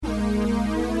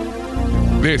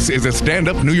This is a Stand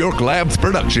Up New York Labs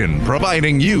production,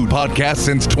 providing you podcasts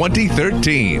since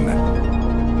 2013.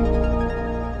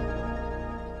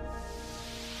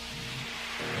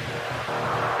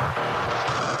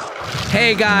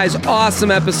 Hey guys,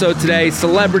 awesome episode today.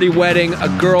 Celebrity wedding, a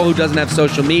girl who doesn't have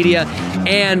social media,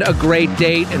 and a great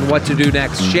date and what to do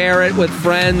next. Share it with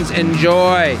friends.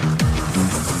 Enjoy.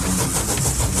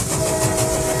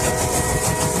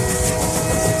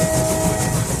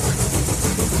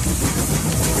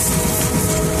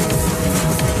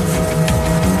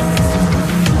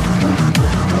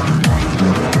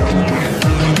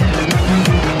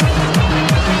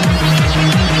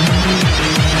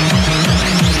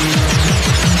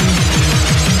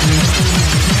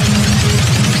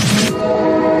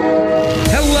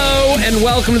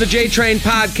 Welcome to the J-Train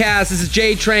Podcast. This is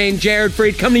J-Train, Jared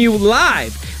Freed, coming to you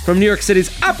live from New York City's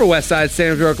Upper West Side.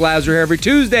 Stand Up New York Labs. We're here every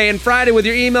Tuesday and Friday with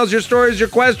your emails, your stories, your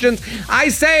questions. I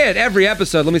say it every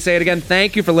episode. Let me say it again.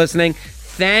 Thank you for listening.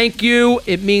 Thank you.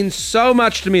 It means so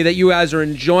much to me that you guys are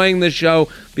enjoying the show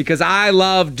because I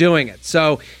love doing it.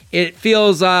 So it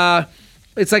feels,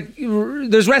 it's like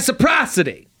there's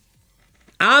reciprocity.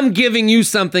 I'm giving you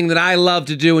something that I love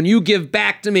to do, and you give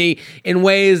back to me in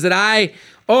ways that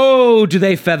oh, do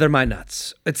they feather my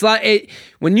nuts? It's like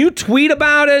when you tweet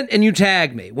about it and you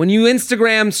tag me, when you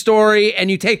Instagram story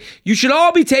and you should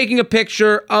all be taking a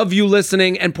picture of you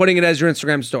listening and putting it as your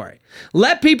Instagram story.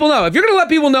 Let people know. If you're going to let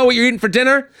people know what you're eating for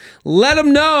dinner, let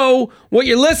them know what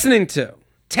you're listening to.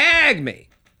 Tag me.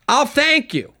 I'll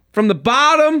thank you from the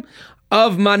bottom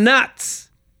of my nuts.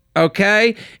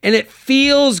 Okay? And it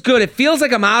feels good. It feels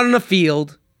like I'm out in a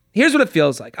field. Here's what it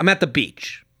feels like. I'm at the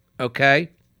beach. Okay?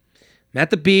 I'm at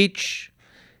the beach,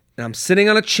 and I'm sitting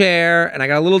on a chair, and I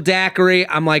got a little daiquiri.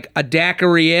 I'm like a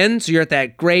daiquiri in, so you're at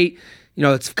that great,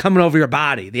 it's coming over your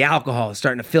body. The alcohol is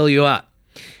starting to fill you up.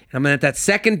 And I'm at that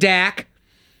second DAC,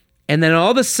 and then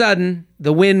all of a sudden,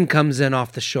 the wind comes in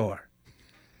off the shore.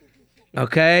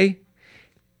 Okay?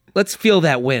 Let's feel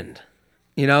that wind.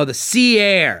 The sea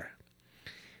air.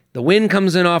 The wind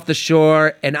comes in off the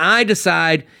shore, and I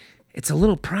decide it's a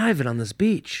little private on this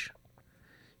beach.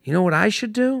 You know what I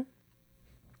should do?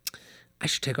 I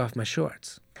should take off my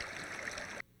shorts.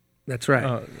 That's right.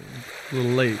 A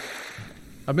little late.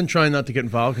 I've been trying not to get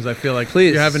involved because I feel like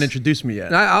Please. You haven't introduced me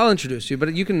yet. I'll introduce you,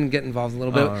 but you can get involved a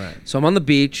little bit. All right. So I'm on the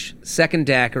beach, second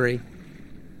daiquiri.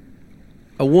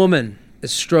 A woman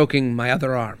is stroking my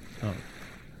other arm. Oh.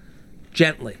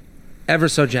 Gently, ever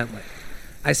so gently.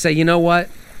 I say, you know what?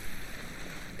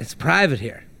 It's private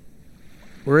here.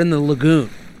 We're in the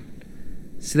lagoon.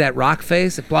 See that rock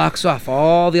face? It blocks off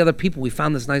all the other people. We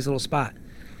found this nice little spot.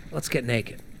 Let's get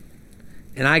naked.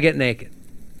 And I get naked.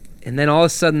 And then all of a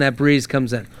sudden that breeze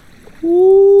comes in.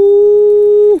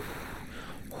 Ooh,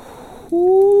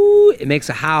 ooh. It makes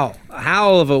a howl. A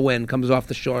howl of a wind comes off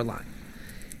the shoreline.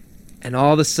 And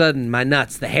all of a sudden my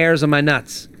nuts, the hairs on my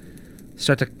nuts,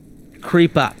 start to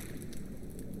creep up.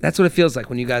 That's what it feels like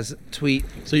when you guys tweet.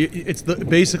 So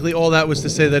basically all that was to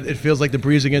say that it feels like the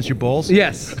breeze against your balls?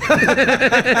 Yes.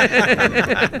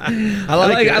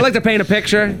 I like to paint a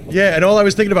picture. Yeah, and all I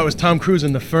was thinking about was Tom Cruise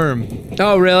in The Firm.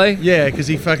 Oh, really? Yeah, because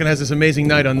he fucking has this amazing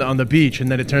night on the beach, and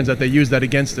then it turns out they use that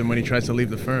against him when he tries to leave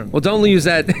the firm. Well, don't use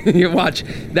that. You watch.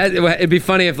 It'd be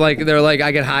funny if they're like,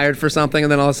 I get hired for something,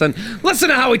 and then all of a sudden, listen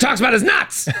to how he talks about his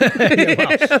nuts.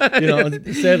 Yeah, well,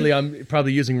 sadly, I'm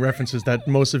probably using references that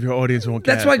most of your audience won't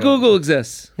get. That's why Google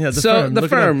exists. Yeah, The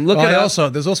Firm. Look it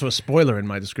up. There's also a spoiler in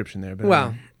my description there. But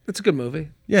wow, it's a good movie.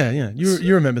 Yeah.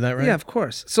 You remember that, right? Yeah, of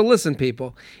course. So listen,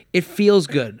 people, it feels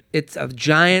good. It's a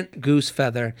giant goose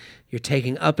feather. You're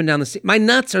taking up and down the sea. My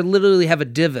nuts literally have a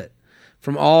divot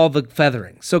from all the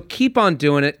feathering. So keep on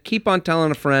doing it. Keep on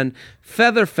telling a friend.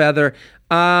 Feather.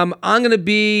 I'm going to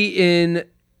be in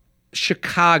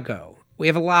Chicago. We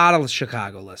have a lot of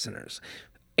Chicago listeners.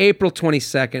 April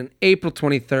 22nd, April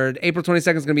 23rd. April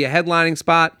 22nd is going to be a headlining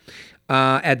spot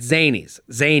at Zanies.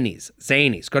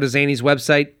 Go to Zanies'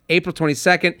 website. April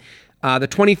 22nd. The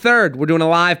 23rd, we're doing a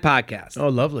live podcast. Oh,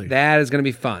 lovely. That is going to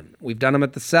be fun. We've done them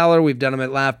at the Cellar. We've done them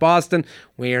at Laugh Boston.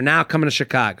 We are now coming to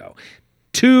Chicago.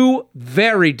 Two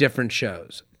very different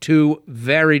shows.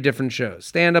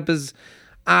 Stand-up is,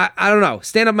 I don't know.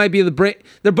 Stand-up might be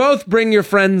they're both bring your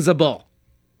friends a bull.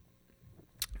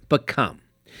 But come.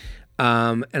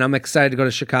 And I'm excited to go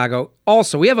to Chicago.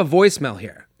 Also, we have a voicemail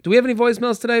here. Do we have any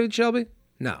voicemails today, Shelby?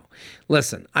 No.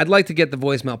 Listen, I'd like to get the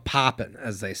voicemail popping,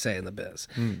 as they say in the biz.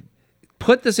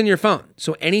 Put this in your phone.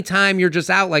 So anytime you're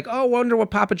just out like, oh, wonder what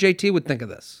Papa JT would think of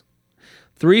this.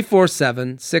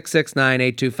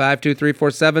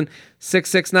 347-669-8252.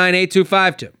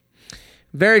 347-669-8252.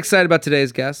 Very excited about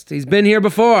today's guest. He's been here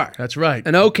before. That's right.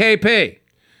 An OKP.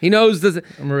 He knows the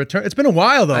I'm a return. It's been a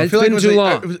while though. I It's feel been like too it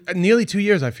long. was nearly 2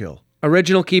 years. I feel.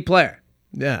 original key player.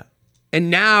 Yeah. And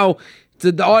now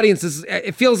the audience is.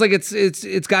 It feels like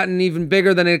it's gotten even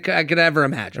bigger than I could ever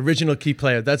imagine. Original key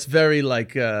player. That's very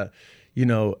like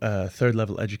third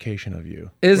level education of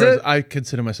you. Is Whereas it? I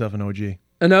consider myself an OG.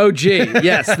 An OG,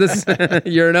 yes. This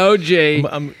you're an OG.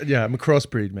 I'm a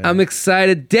crossbreed, man. I'm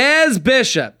excited. Des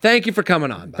Bishop, thank you for coming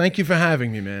on. Thank you for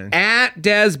having me, man. At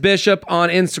Des Bishop on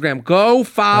Instagram. Go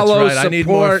follow, That's right. support. I need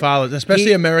more followers,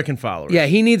 especially American followers. Yeah,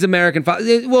 he needs American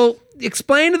followers. Well,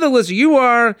 explain to the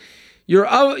listener. You're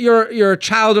a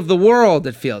child of the world.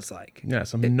 It feels like.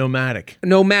 Yes, I'm nomadic.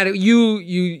 Nomadic.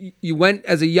 You went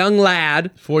as a young lad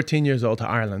 14 years old to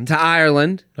Ireland. to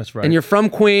Ireland. That's right. And you're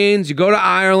from Queens. You go to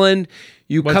Ireland.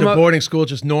 You Went come to up. boarding school,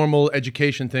 just normal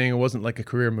education thing. It wasn't like a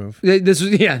career move. This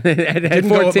was at Didn't 14.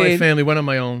 go with my family. Went on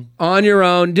my own. On your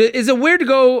own. Is it weird to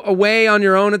go away on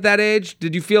your own at that age?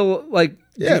 Did you feel like?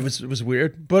 Yeah, it was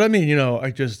weird, but I mean,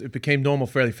 it became normal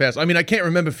fairly fast. I mean, I can't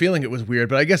remember feeling it was weird,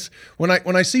 but I guess when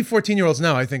I see 14-year-olds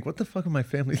now, I think, what the fuck am my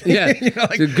family thinking? Yeah.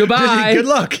 Goodbye. Good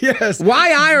luck. Yes.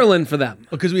 Why Ireland for them?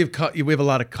 Because we have a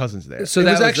lot of cousins there. So it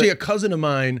that was was actually a cousin of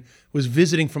mine was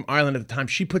visiting from Ireland at the time.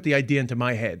 She put the idea into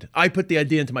my head. I put the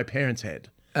idea into my parents' head.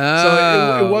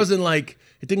 So it wasn't like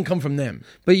it didn't come from them.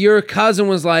 But your cousin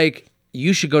was like,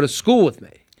 you should go to school with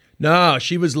me. No,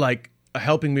 she was like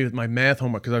helping me with my math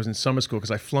homework because I was in summer school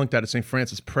because I flunked out of St.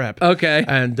 Francis Prep. Okay.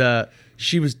 And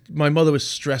my mother was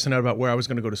stressing out about where I was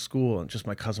going to go to school, and just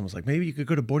my cousin was like, maybe you could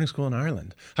go to boarding school in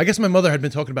Ireland. I guess my mother had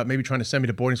been talking about maybe trying to send me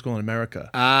to boarding school in America.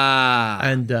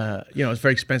 And it's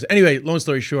very expensive. Anyway, long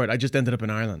story short, I just ended up in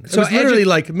Ireland. So it was literally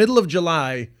like middle of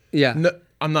July. Yeah. No,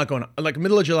 I'm not going. Like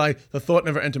middle of July, the thought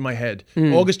never entered my head.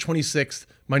 August 26th,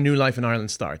 my new life in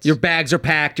Ireland starts. Your bags are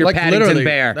packed. You're Like, Paddington literally,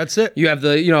 Bear. that's it. You have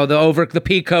the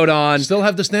pea coat on. Still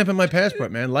have the stamp in my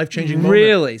passport, man. Life-changing moment.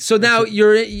 Really? So now do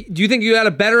you think you got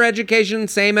a better education,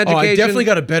 same education? Oh, I definitely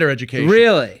got a better education.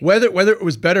 Really? Whether it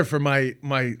was better for my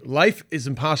life is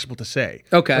impossible to say.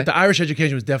 Okay. But the Irish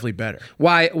education was definitely better.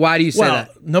 Why do you say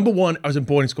that? Number one, I was in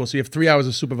boarding school, so you have 3 hours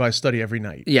of supervised study every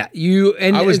night. Yeah,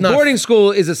 boarding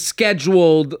school is a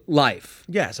scheduled life.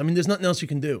 Yes, I mean, there's nothing else you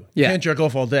can do. Yeah. You can't jerk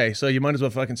off all day, so you might as well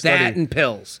fucking study. That and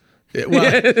pills. Well,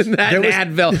 That and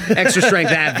Advil, extra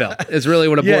strength Advil is really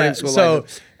what a boarding school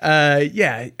life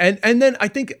is. And then I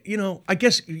think I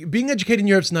guess being educated in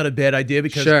Europe is not a bad idea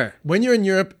because Sure. when you're in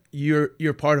Europe,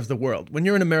 you're part of the world. When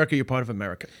you're in America, you're part of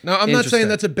America. Now, I'm not Interesting. saying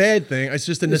that's a bad thing. It's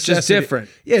just a It's necessity. just different.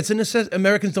 Yeah, it's a necessity.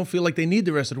 Americans don't feel like they need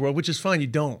the rest of the world, which is fine. You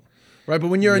don't. Right, but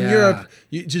when you're in Yeah. Europe,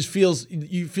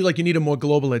 you feel like you need a more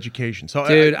global education. So,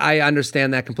 Dude, I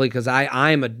understand that completely because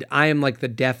I am like the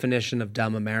definition of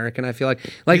dumb American. I feel like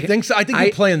you think so? I think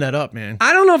you're playing that up, man.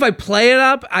 I don't know if I play it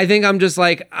up. I think I'm just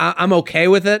like I'm okay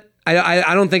with it.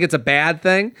 I don't think it's a bad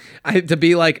thing to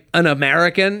be like an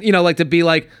American. Like to be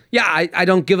like, yeah, I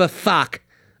don't give a fuck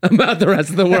about the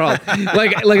rest of the world.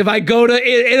 like if I go to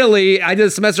Italy, I did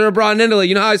a semester abroad in Italy.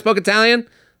 You know how I spoke Italian?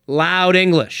 Loud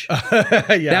English.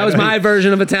 That was my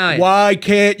version of Italian. Why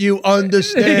can't you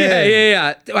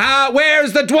understand? yeah.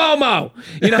 Where's the Duomo?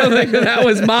 That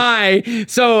was my.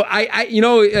 So I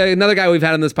another guy we've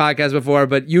had on this podcast before,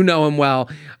 but you know him well,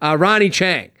 Ronnie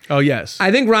Chang. Oh yes.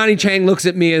 I think Ronnie Chang looks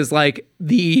at me as like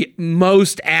the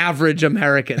most average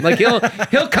American. Like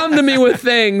he'll come to me with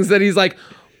things that he's like,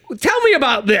 tell me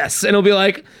about this, and he'll be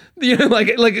like,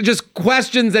 like just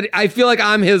questions that I feel like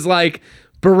I'm his like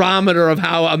barometer of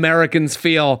how Americans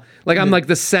feel. Like I'm like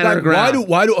the center ground.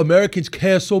 Why do Americans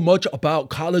care so much about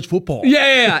college football?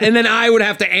 Yeah. And then I would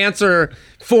have to answer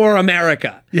for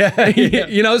America. Yeah.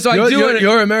 So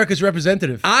you're America's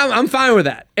representative. I'm fine with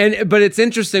that. But it's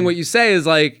interesting what you say is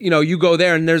like, you go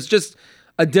there and there's just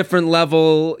a different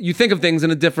level. You think of things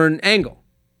in a different angle.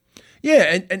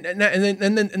 Yeah,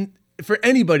 and then for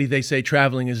anybody, they say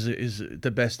traveling is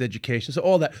the best education. So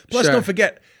all that. Plus, Sure. Don't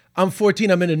forget, I'm 14.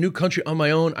 I'm in a new country on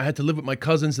my own. I had to live with my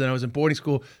cousins. Then I was in boarding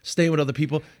school, staying with other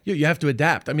people. You have to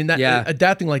adapt. I mean,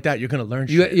 adapting like that, you're going to learn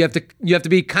shit. You have to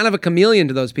be kind of a chameleon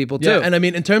to those people too. Yeah, and I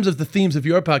mean, in terms of the themes of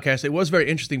your podcast, it was very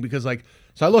interesting because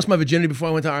so I lost my virginity before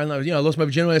I went to Ireland. I lost my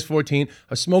virginity when I was 14. I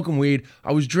was smoking weed.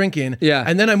 I was drinking. Yeah.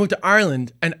 And then I moved to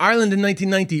Ireland. And Ireland in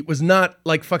 1990 was not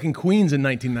like fucking Queens in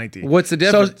 1990. What's the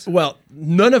difference? So,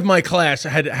 none of my class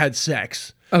had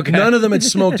sex. Okay. None of them had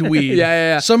smoked weed.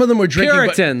 Yeah. Some of them were drinking,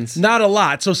 Puritans. but not a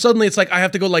lot. So suddenly it's like I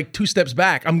have to go like 2 steps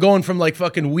back. I'm going from like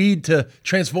fucking weed to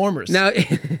Transformers. Now,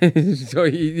 so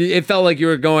it felt like you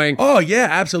were going. Oh yeah,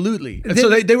 absolutely. And so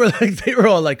they were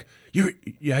all like, you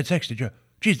had sex, did you?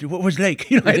 geez, what was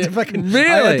lake? You know, I had to fucking, Really?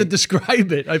 I had to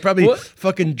describe it. I probably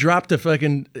fucking dropped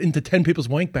into 10 people's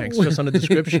wank banks just on a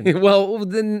description. Well,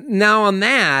 then now on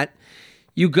that,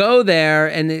 you go there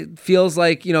and it feels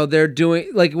like, you know, they're doing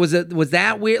like, was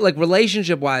that weird? Like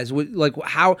relationship wise, like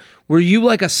how were you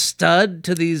like a stud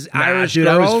to these Irish dude,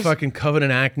 girls? I was fucking covered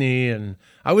in acne, and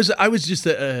I was just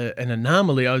an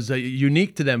anomaly. I was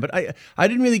unique to them, but I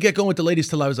didn't really get going with the ladies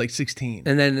till I was like 16.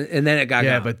 And then it got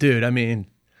going. But dude, I mean,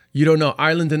 you don't know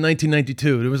Ireland in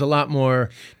 1992. There was a lot more.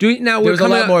 There was a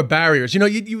lot more barriers. You know,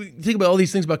 you think about all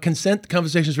these things about consent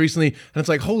conversations recently, and it's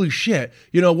like, holy shit.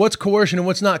 You know, what's coercion and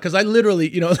what's not? Because I literally,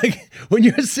 you know, like when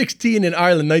you're 16 in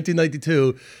Ireland,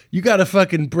 1992, you got to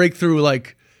fucking break through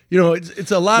like. You know,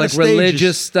 it's a lot like of stages.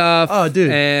 Religious stuff. Oh, dude.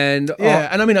 And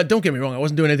and I mean, don't get me wrong. I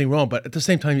wasn't doing anything wrong, but at the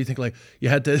same time, you think like you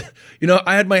had to, you know,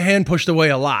 I had my hand pushed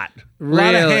away a lot. Really? A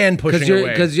lot of hand pushing away.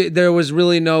 Because there was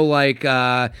really no like,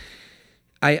 I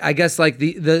guess like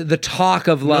the talk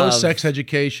of love. No sex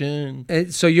education.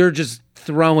 And so you're just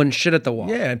throwing shit at the wall.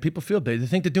 Yeah, and people feel bad. They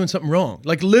think they're doing something wrong.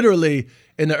 Like literally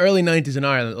in the early 90s in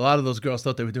Ireland, a lot of those girls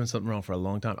thought they were doing something wrong for a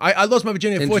long time. I lost my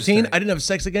virginity at 14. I didn't have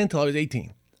sex again until I was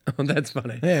 18. Oh, that's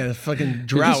funny. Yeah, fucking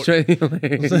drought.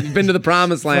 You've been to the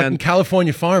promised land. Fucking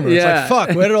California farmer. Yeah. It's like,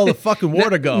 fuck, where did all the fucking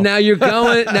water go? Now you're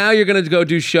going to go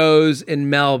do shows in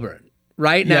Melbourne.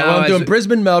 Right now, well, I'm doing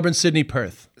Brisbane, Melbourne, Sydney,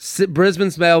 Perth.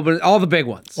 Brisbane, Melbourne, all the big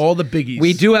ones. All the biggies.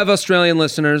 We do have Australian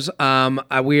listeners.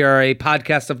 We are a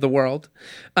podcast of the world.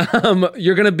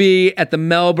 You're going to be at the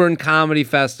Melbourne Comedy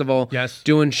Festival. Yes.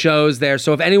 Doing shows there.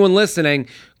 So if anyone listening,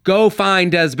 go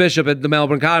find Des Bishop at the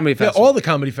Melbourne Comedy Festival. Yeah, all the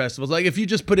comedy festivals. Like if you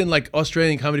just put in like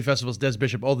Australian comedy festivals, Des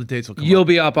Bishop, all the dates will come You'll up.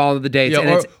 be up all of the dates. Yeah,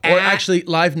 and or actually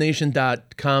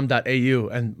livenation.com.au,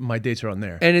 and my dates are on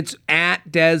there. And it's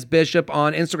at Des Bishop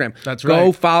on Instagram. That's Go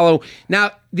right. follow. Now,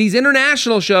 these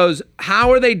international shows,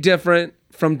 how are they different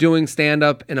from doing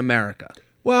stand-up in America?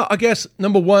 Well, I guess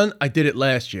number one, I did it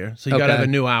last year, so you got to Okay. have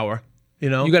a new hour.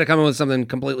 You know, You got to come in with something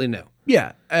completely new.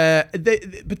 yeah. They,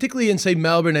 particularly in say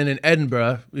Melbourne and in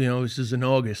Edinburgh, you know, which is in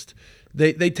August.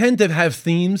 They tend to have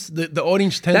themes. The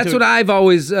audience tend to. That's what I've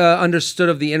always understood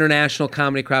of the international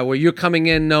comedy crowd, where you're coming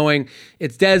in knowing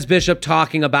it's Des Bishop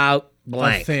talking about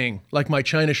blank. A thing. Like my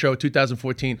China show,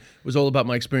 2014, was all about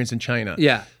my experience in China.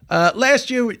 Yeah. Last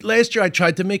year I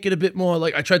tried to make it a bit more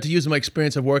like I tried to use my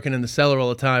experience of working in the cellar all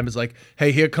the time as like,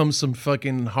 hey, here comes some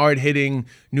fucking hard-hitting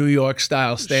New York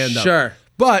style stand-up. Sure.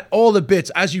 But all the bits,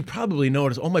 as you probably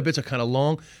noticed, all my bits are kind of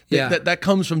long. Yeah. That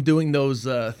comes from doing those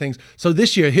things. So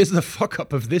this year, here's the fuck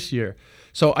up of this year.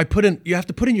 So you have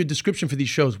to put in your description for these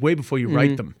shows way before you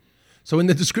write them. So in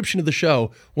the description of the show,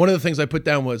 one of the things I put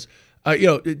down was,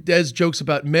 Des jokes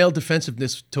about male defensive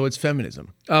towards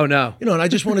feminism. Oh, no. You know, and I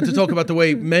just wanted to talk about the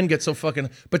way men get so fucking.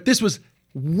 But this was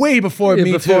way before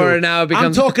Me before Too. now it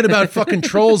becomes- I'm talking about fucking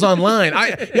trolls online.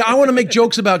 I want to make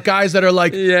jokes about guys that are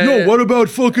like, what about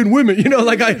fucking women? You know,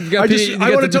 like I want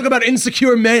to talk about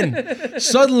insecure men.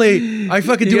 Suddenly, I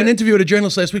fucking do an interview with a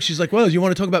journalist last week. She's like, well, you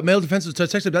want to talk about male defensive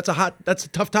towards sexism? That's a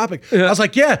tough topic. I was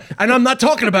like, yeah, and I'm not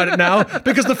talking about it now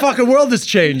because the fucking world has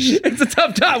changed. It's a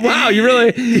tough topic. Wow, you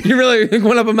really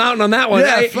went up a mountain on that one.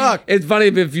 Yeah, fuck. It's funny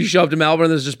if you show up to Melbourne,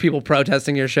 there's just people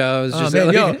protesting your shows.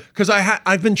 Because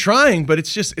I've been trying, but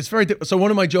it's very difficult. So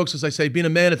one of my jokes is I say being a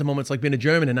man at the moment, it's like being a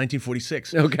German in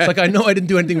 1946. Okay. It's like I know I didn't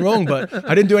do anything wrong, but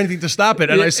I didn't do anything to stop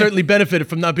it, and I certainly benefited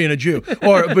from not being a Jew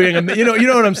or being a you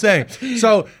know what I'm saying.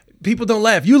 So people don't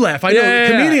laugh. You laugh. I know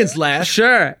comedians laugh.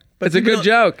 Sure. It's a good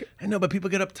joke. I know, but people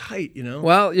get uptight, you know?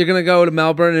 Well, you're going to go to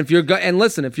Melbourne, and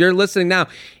listen, if you're listening now,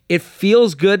 it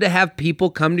feels good to have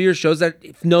people come to your shows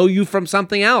that know you from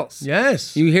something else.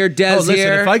 Yes. You hear Des listen,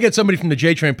 here. if I get somebody from the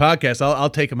J Train podcast,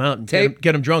 I'll take them out and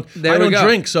get them drunk. There I we don't go.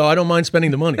 drink, so I don't mind spending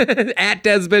the money. At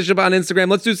Des Bishop on Instagram.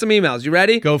 Let's do some emails. You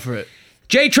ready? Go for it.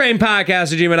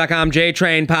 JTrainPodcast@gmail.com,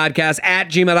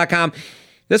 JTrainPodcast@gmail.com.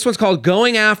 This one's called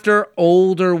Going After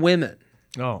Older Women.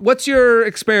 Oh. What's your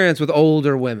experience with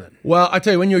older women? Well, I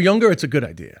tell you, when you're younger, it's a good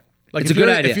idea. Like It's a good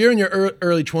idea. If you're in your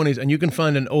early 20s and you can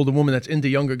find an older woman that's into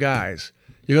younger guys,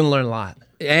 you're going to learn a lot.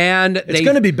 And It's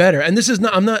going to be better. And this is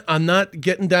not. I'm not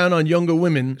getting down on younger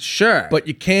women. Sure. But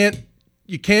you can't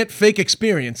fake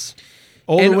experience.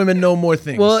 Older women know more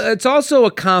things. Well, it's also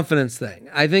a confidence thing.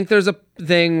 I think there's a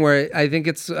thing where I think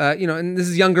it's and this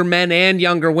is younger men and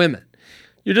younger women.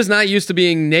 You're just not used to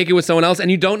being naked with someone else,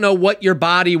 and you don't know what your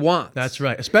body wants. That's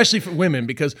right, especially for women,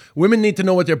 because women need to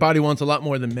know what their body wants a lot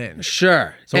more than men.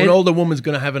 Sure. So an older woman's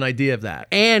going to have an idea of that.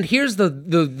 And here's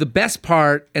the best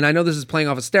part, and I know this is playing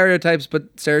off of stereotypes,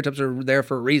 but stereotypes are there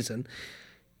for a reason,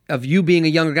 of you being a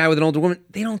younger guy with an older woman.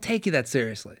 They don't take you that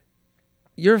seriously.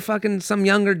 You're fucking some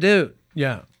younger dude.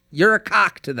 Yeah. You're a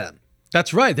cock to them.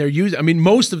 That's right. They're using. I mean,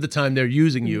 most of the time they're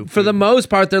using you. For the most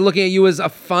part, they're looking at you as a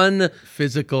fun,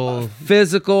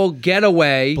 physical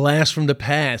getaway blast from the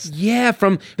past. Yeah,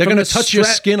 they're going to touch your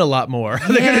skin a lot more.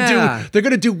 Yeah. They're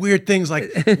going to do weird things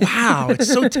like, wow, it's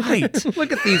so tight.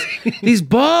 Look at these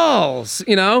balls.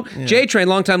 You know, J Train,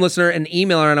 longtime listener and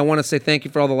emailer, and I want to say thank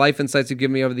you for all the life insights you've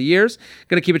given me over the years.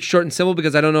 Going to keep it short and simple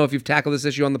because I don't know if you've tackled this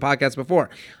issue on the podcast before.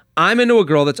 I'm into a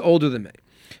girl that's older than me.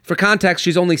 For context,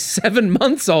 she's only 7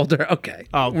 months older. Okay,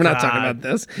 we're not talking about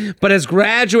this. But has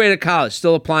graduated college,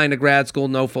 still applying to grad school,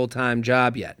 no full-time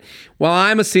job yet. Well,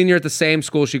 I'm a senior at the same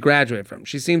school she graduated from.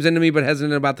 She seems into me, but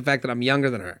hesitant about the fact that I'm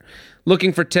younger than her.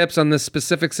 Looking for tips on this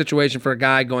specific situation for a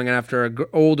guy going after an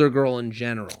older girl in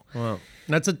general. Wow,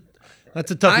 that's a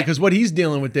toughie because what he's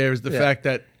dealing with there is the fact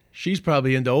that she's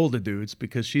probably into older dudes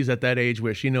because she's at that age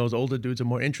where she knows older dudes are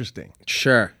more interesting.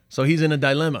 Sure. So he's in a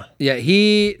dilemma. Yeah,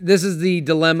 this is the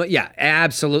dilemma. Yeah,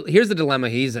 absolutely. Here's the dilemma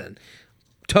he's in.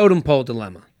 Totem pole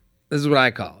dilemma. This is what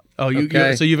I call it. Oh,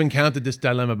 so you've encountered this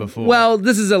dilemma before. Well,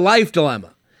 this is a life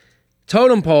dilemma.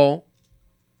 Totem pole,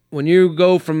 when you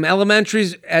go from elementary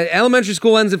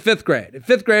school ends in 5th grade. In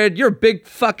 5th grade, you're a big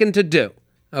fucking to-do,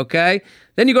 okay?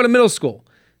 Then you go to middle school.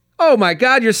 Oh my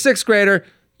God, you're 6th grader.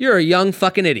 You're a young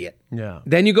fucking idiot. Yeah.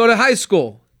 Then you go to high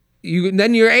school.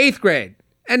 Then you're 8th grade.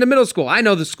 And to middle school. I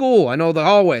know the school. I know the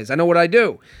hallways. I know what I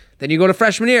do. Then you go to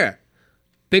freshman year.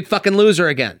 Big fucking loser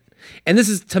again. And this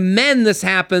is, to men, this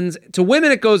happens. To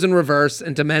women, it goes in reverse.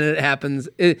 And to men, it happens.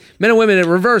 Men and women, it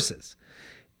reverses.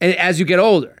 And as you get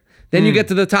older. Then you get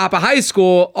to the top of high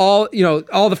school. All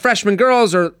the freshman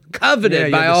girls are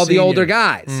coveted by all the older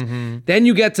guys. Mm-hmm. Then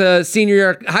you get to senior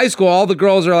year high school. All the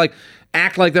girls are like,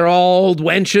 act like they're all old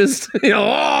wenches.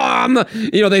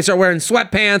 They start wearing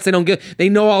sweatpants. They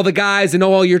know all the guys. They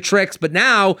know all your tricks. But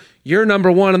now you're number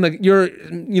one you're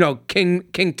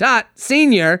King Tut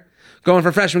senior going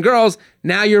for freshman girls.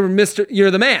 Now you're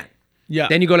the man. Yeah.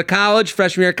 Then you go to college,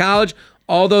 freshman year of college.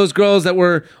 All those girls that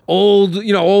were old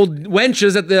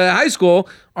wenches at the high school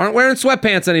aren't wearing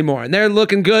sweatpants anymore. And they're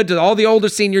looking good to all the older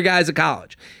senior guys at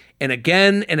college. And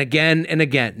again and again and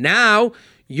again. Now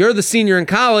you're the senior in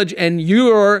college, and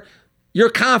your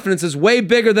confidence is way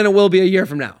bigger than it will be a year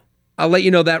from now. I'll let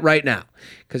you know that right now.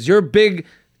 Because you're big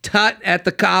tut at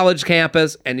the college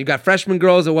campus, and you got freshman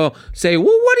girls that will say, well,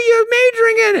 what are you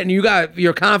majoring in? And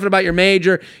you're confident about your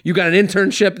major. You got an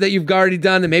internship that you've already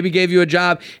done that maybe gave you a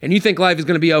job, and you think life is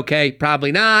going to be okay.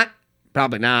 Probably not.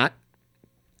 Probably not.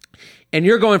 And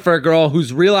you're going for a girl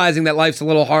who's realizing that life's a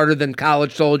little harder than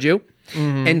college told you.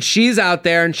 Mm-hmm. And she's out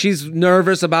there and she's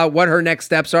nervous about what her next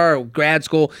steps are at grad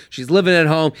school. She's living at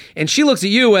home and she looks at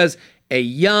you as a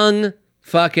young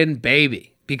fucking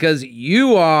baby because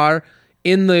you are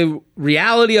in the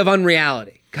reality of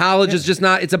unreality. College is just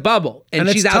not, it's a bubble. And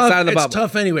she's outside of the bubble. It's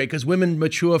tough anyway because women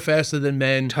mature faster than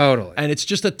men. Totally. And it's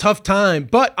just a tough time.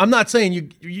 But I'm not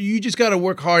saying you just got to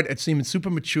work hard at seeming super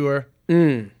mature.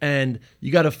 And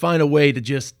you got to find a way to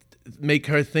just make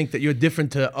her think that you're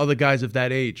different to other guys of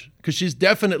that age because she's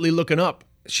definitely looking up.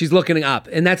 She's looking up.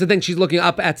 And that's the thing. She's looking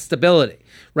up at stability.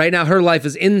 Right now, her life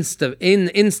is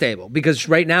unstable because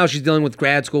right now she's dealing with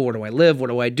grad school. Where do I live? What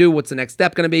do I do? What's the next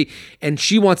step going to be? And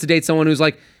she wants to date someone who's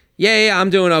like, yeah, I'm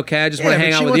doing okay. I just want to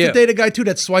hang out with you. She wants to date a guy, too,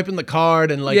 that's swiping the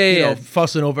card and,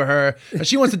 fussing over her. And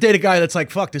she wants to date a guy that's like,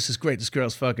 fuck, this is great. This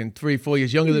girl's fucking 3-4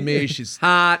 years younger than me. She's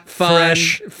hot, fun.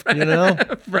 Fresh, you know?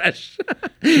 Fresh.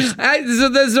 This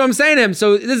is what I'm saying to him.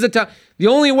 So this is the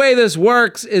only way this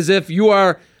works is if you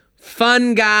are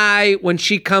fun guy when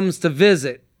she comes to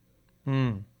visit.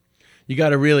 You got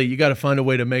to find a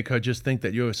way to make her just think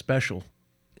that you're special.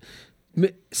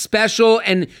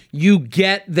 And you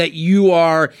get that you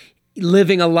are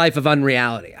living a life of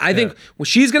unreality. I think when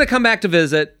she's going to come back to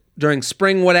visit during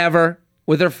spring, whatever,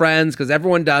 with her friends, because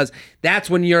everyone does, that's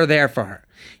when you're there for her.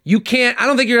 I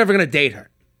don't think you're ever going to date her.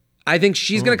 I think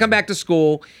she's going to come back to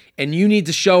school and you need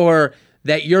to show her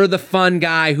that you're the fun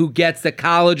guy who gets that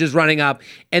college is running up.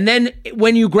 And then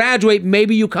when you graduate,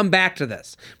 maybe you come back to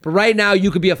this. But right now,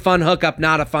 you could be a fun hookup,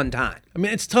 not a fun time. I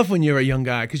mean, it's tough when you're a young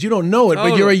guy because you don't know it,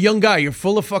 but you're a young guy. You're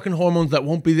full of fucking hormones that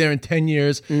won't be there in 10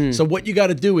 years. So what you got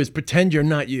to do is pretend you're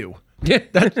not you.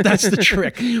 That's the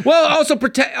trick. Well,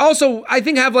 also, I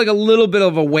think have like a little bit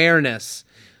of awareness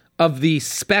of the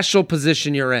special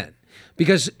position you're in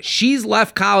because she's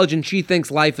left college and she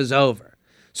thinks life is over.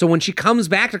 So when she comes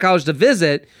back to college to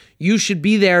visit, you should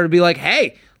be there to be like,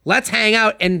 hey, let's hang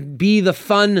out and be the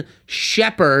fun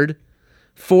shepherd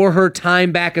for her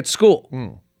time back at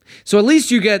school. So at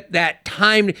least you get that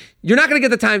time. You're not going to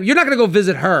get the time. You're not going to go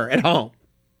visit her at home,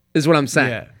 is what I'm saying.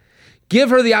 Yeah. give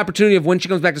her the opportunity of when she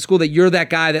comes back to school that you're that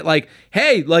guy that like,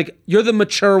 hey, like you're the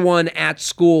mature one at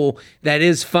school that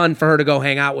is fun for her to go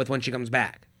hang out with when she comes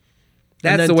back.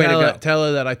 That's the way to go. Tell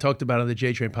her that I talked about it on the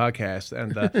J Train podcast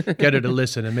and get her to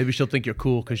listen, and maybe she'll think you're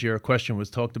cool because your question was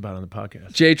talked about on the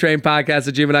podcast.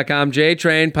 JTrainPodcast@gmail.com,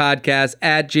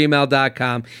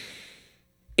 JTrainPodcast@gmail.com.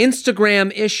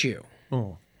 Instagram issue.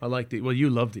 Oh, I like these. Well,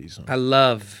 you love these. Huh? I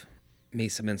love me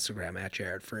some Instagram at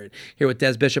Jared Freid. Here with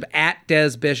Des Bishop at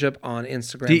Des Bishop on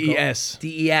Instagram. DES.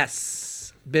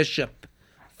 DES Bishop.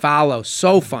 Follow.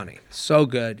 So funny. So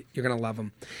good. You're going to love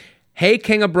him. Hey,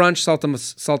 King of Brunch,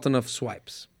 Sultan of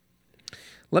Swipes.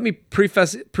 Let me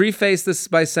preface this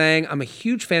by saying I'm a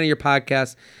huge fan of your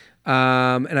podcast,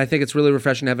 and I think it's really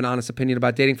refreshing to have an honest opinion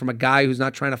about dating from a guy who's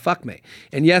not trying to fuck me.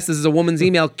 And yes, this is a woman's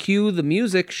email. Cue the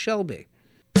music, Shelby.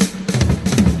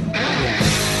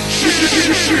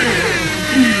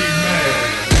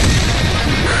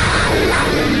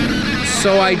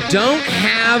 So I don't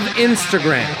have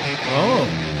Instagram.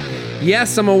 Oh.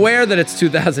 Yes, I'm aware that it's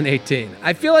 2018.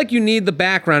 I feel like you need the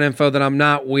background info that I'm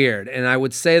not weird, and I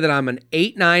would say that I'm an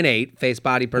 898 face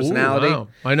body personality. Ooh,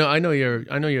 wow. I know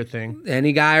your thing.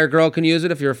 Any guy or girl can use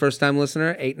it if you're a first-time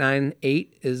listener.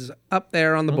 898 is up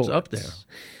there on the board. It's up there.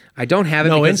 I don't have it.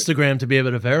 No Instagram to be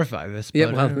able to verify this.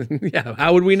 Yeah, well, yeah.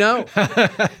 How would we know?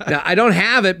 Now, I don't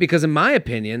have it because, in my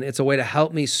opinion, it's a way to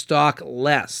help me stalk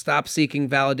less, stop seeking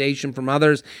validation from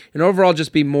others, and overall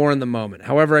just be more in the moment.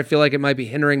 However, I feel like it might be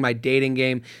hindering my dating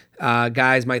game.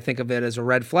 Guys might think of it as a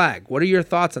red flag. What are your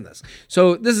thoughts on this?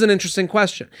 So this is an interesting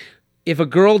question. If a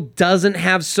girl doesn't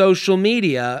have social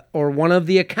media or one of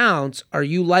the accounts, are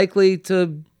you likely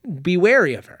to be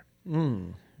wary of her?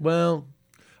 Well,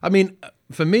 I mean,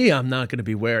 for me, I'm not going to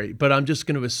be wary, but I'm just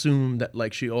going to assume that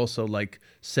like she also like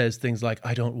says things like,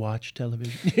 I don't watch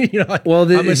television. You know, like, well,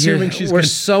 I'm assuming we're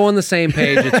so on the same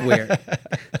page. It's weird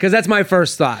because that's my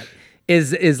first thought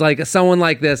is like someone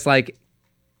like this, like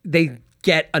they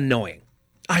get annoying.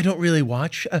 I don't really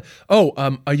watch.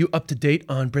 Are you up to date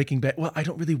on Breaking Bad? Well, I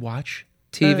don't really watch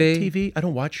TV. I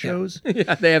don't watch shows.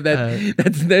 Yeah, they have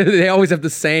that. They always have the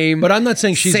same. But I'm not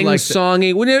saying she's like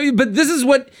sing-songy. But this is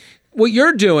what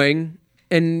you're doing.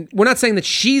 And we're not saying that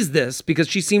she's this because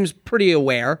she seems pretty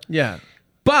aware. Yeah.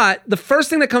 But the first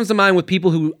thing that comes to mind with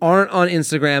people who aren't on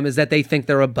Instagram is that they think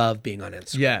they're above being on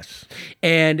Instagram. Yes.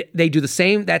 And they do the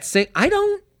same. I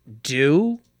don't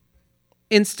do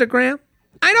Instagram.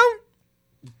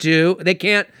 They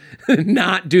can't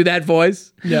not do that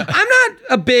voice. Yeah. I'm not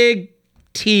a big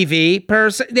TV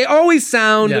person. They always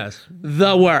sound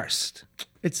the worst.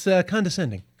 It's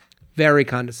condescending. Very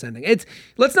condescending.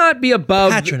 Let's not be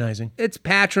above. Patronizing. It's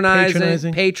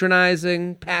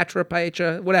patronizing,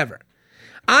 patra, whatever.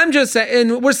 I'm just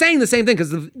saying, and we're saying the same thing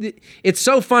because it's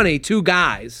so funny. Two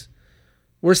guys,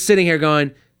 we're sitting here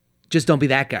going, just don't be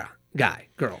that girl. Yeah,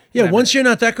 whatever. Once you're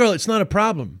not that girl, it's not a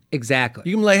problem. Exactly.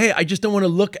 You can be like, hey, I just don't want to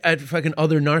look at fucking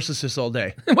other narcissists all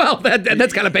day. Well,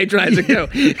 that's kind of patronizing too.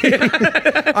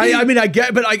 I mean, I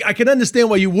get, but I can understand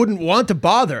why you wouldn't want to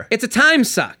bother. It's a time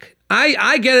suck.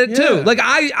 I get it too. Like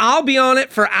I'll be on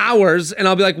it for hours and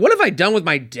I'll be like, what have I done with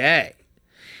my day?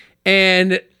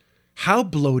 And how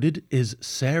bloated is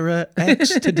Sarah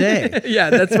X today? Yeah,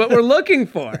 that's what we're looking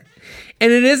for.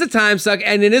 And it is a time suck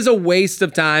and it is a waste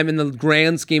of time in the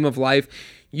grand scheme of life.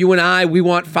 You and I, we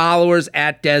want followers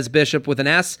at Des Bishop with an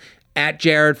S, at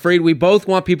Jared Freid. We both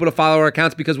want people to follow our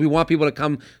accounts because we want people to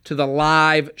come to the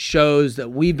live shows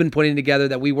that we've been putting together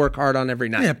that we work hard on every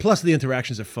night. Yeah, plus the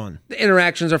interactions are fun. The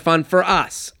interactions are fun for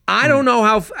us. I don't know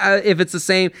how if it's the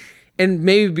same, and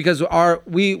maybe because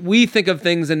we think of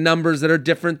things in numbers that are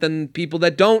different than people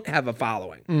that don't have a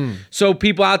following. So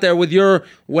people out there with your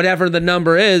whatever the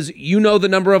number is, you know the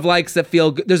number of likes that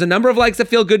feel good. There's a number of likes that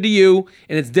feel good to you,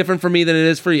 and it's different for me than it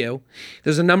is for you.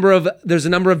 There's a number of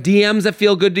DMs that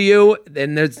feel good to you,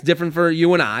 and it's different for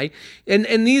you and I.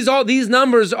 And these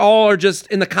numbers all are just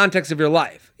in the context of your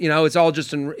life. You know, it's all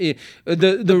just in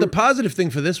the positive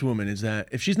thing for this woman is that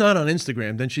if she's not on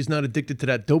Instagram, then she's not addicted to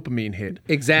that dopamine hit.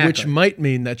 Exactly. Which might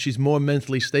mean that she's more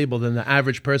mentally stable than the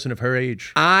average person of her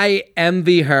age. I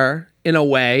envy her in a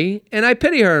way, and I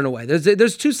pity her in a way.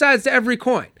 There's two sides to every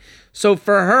coin. So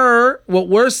for her, what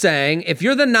we're saying, if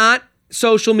you're the not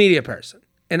social media person,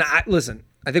 and I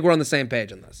think we're on the same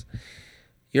page on this.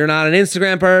 You're not an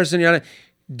Instagram person.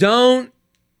 Don't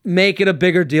make it a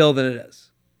bigger deal than it is.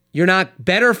 You're not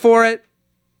better for it.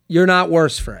 You're not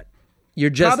worse for it. You're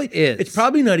just is. It's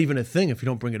probably not even a thing if you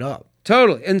don't bring it up.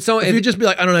 Totally. And so if you just be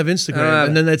like, I don't have Instagram,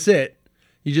 and then that's it.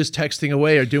 You're just texting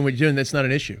away or doing what you're doing. That's not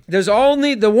an issue. There's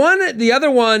only the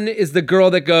other one is the girl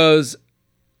that goes,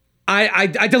 I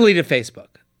deleted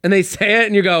Facebook. And they say it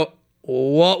and you go,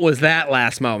 what was that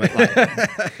last moment like?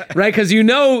 Right? Because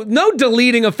no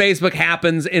deleting of Facebook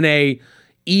happens in a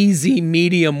easy,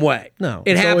 medium way. No.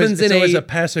 It happens it's in always a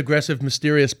passive-aggressive,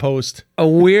 mysterious post. a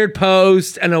weird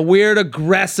post and a weird,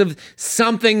 aggressive,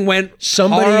 something went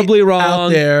Somebody horribly wrong. out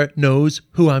there knows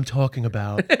who I'm talking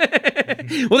about.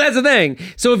 Well, that's the thing.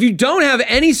 So if you don't have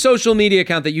any social media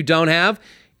account that you don't have,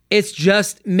 it's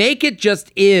just, make it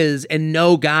just is, and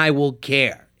no guy will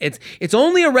care. It's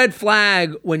only a red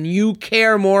flag when you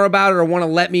care more about it or want to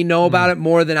let me know about it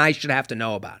more than I should have to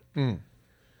know about it.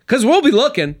 Because we'll be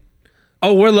looking.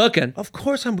 Oh, we're looking. Of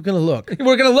course I'm going to look.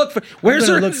 We're going to look for, where's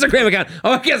her Instagram account?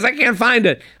 Oh, I guess I can't find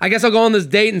it. I guess I'll go on this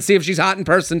date and see if she's hot in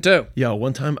person too. Yo,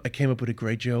 one time I came up with a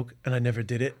great joke and I never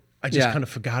did it. I just kind of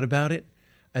forgot about it.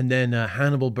 And then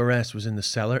Hannibal Buress was in the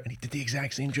cellar and he did the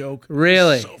exact same joke.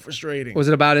 Really? So frustrating. Was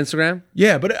it about Instagram?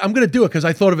 Yeah, but I'm going to do it because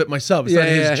I thought of it myself. It's not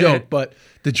his joke, yeah. but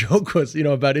the joke was,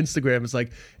 about Instagram. It's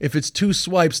like, if it's 2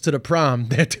 swipes to the prom,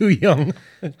 they're too young.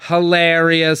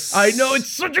 Hilarious. I know, it's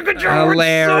such a good joke.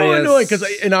 Hilarious. It's so annoying because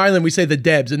in Ireland we say the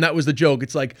Debs, and that was the joke.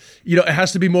 It's like, it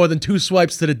has to be more than 2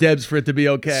 swipes to the Debs for it to be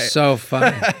okay. So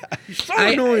funny. So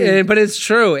annoying. But it's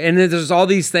true. And there's all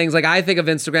these things. Like, I think of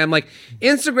Instagram, like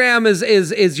Instagram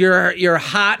is your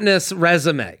hotness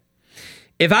resume.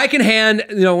 If I can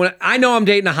when I know I'm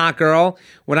dating a hot girl,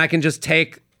 when I can just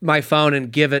take my phone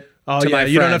and give it to my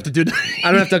friend. You don't have to do that.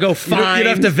 I don't have to go find. You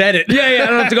don't have to vet it. Yeah, I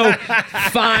don't have to go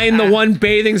find the one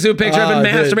bathing suit picture I've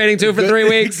been masturbating to for 3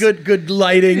 weeks. Good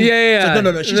lighting. Yeah. Like,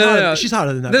 no. She's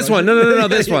hotter than that. This one. No,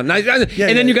 this one. And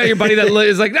then you got your buddy that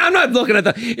is like, I'm not looking at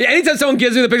anytime someone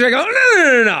gives me the picture, I go,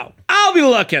 no. I'll be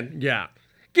looking. Yeah.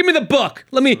 Give me the book.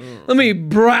 Let me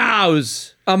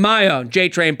browse on my own.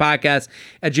 JTrainPodcast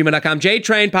at gmail.com.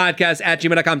 JTrainPodcast at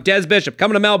gmail.com. Des Bishop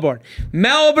coming to Melbourne.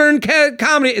 Melbourne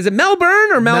comedy. Is it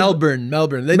Melbourne or Melbourne?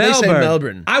 They say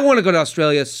Melbourne. I want to go to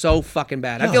Australia so fucking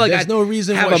bad. I feel like there's no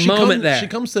reason have why. a moment there. She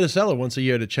comes to the cellar once a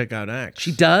year to check out acts.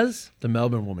 She does? The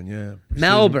Melbourne woman, yeah.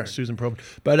 Melbourne. Susan Probert.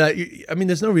 But,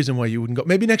 there's no reason why you wouldn't go.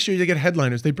 Maybe next year they get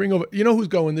headliners. They bring over, who's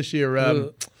going this year?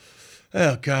 Oh,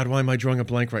 God, why am I drawing a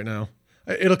blank right now?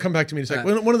 It'll come back to me in a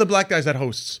second. One of the black guys that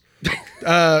hosts.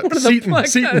 Seaton.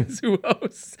 Who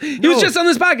hosts. He was just on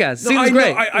this podcast. Seaton's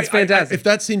great. It's fantastic. If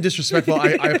that seemed disrespectful,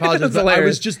 I apologize. But I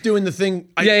was just doing the thing.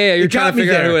 You're trying to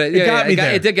figure out who it is. It got me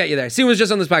there. It did get you there. Seaton was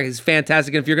just on this podcast. He's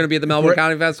fantastic. And if you're going to be at the Melbourne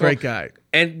Comedy Festival. Great guy.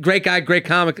 And great guy, great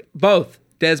comic. Both.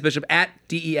 Des Bishop at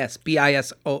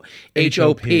DESBISHOP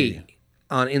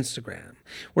on Instagram.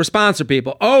 We're sponsored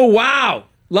people. Oh, wow.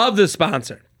 Love this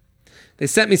sponsor. They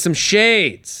sent me some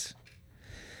shades.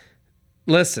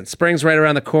 Listen, spring's right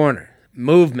around the corner.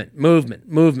 Movement.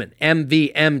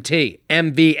 MVMT.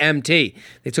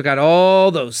 They took out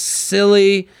all those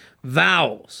silly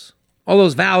vowels. All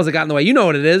those vowels that got in the way. You know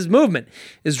what it is. Movement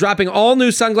is dropping all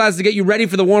new sunglasses to get you ready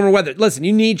for the warmer weather. Listen,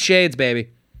 you need shades, baby.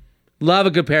 Love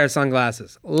a good pair of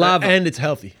sunglasses. Love them. And it's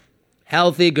healthy.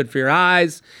 Healthy, good for your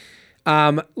eyes.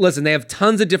 Listen, they have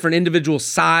tons of different individual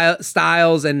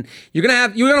styles, and you're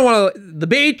gonna want the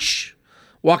beach,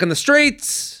 walking the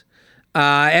streets.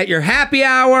 At your happy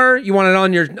hour, you want it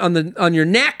on your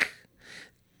neck.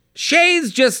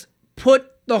 Shades just put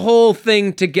the whole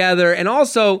thing together. And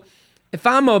also, if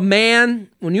I'm a man,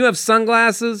 when you have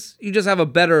sunglasses, you just have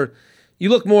you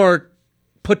look more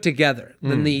put together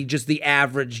than the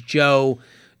average Joe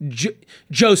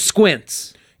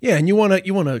Squints. Yeah, and you want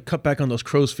to cut back on those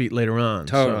crow's feet later on.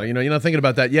 Totally. So, you're not thinking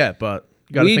about that yet, but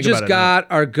you got to think about it. We just got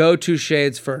our go-to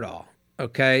shades for it all.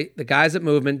 Okay, the guys at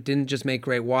Movement didn't just make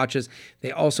great watches,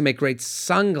 they also make great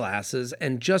sunglasses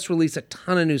and just released a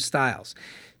ton of new styles.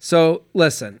 So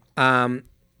listen,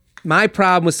 my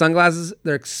problem with sunglasses,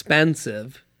 they're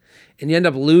expensive and you end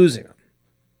up losing them.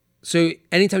 So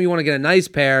anytime you want to get a nice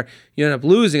pair, you end up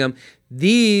losing them.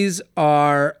 These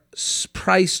are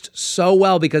priced so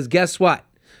well because guess what?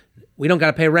 We don't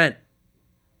got to pay rent.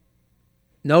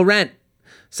 No rent.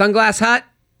 Sunglass Hut,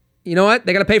 you know what?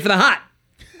 They got to pay for the hut.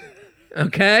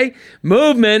 Okay?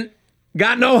 Movement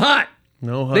got no hut.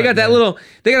 No hut. They got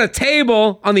they got a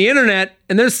table on the internet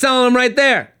and they're selling them right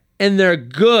there. And they're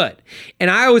good.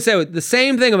 And I always say the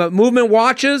same thing about Movement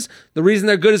watches. The reason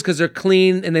they're good is because they're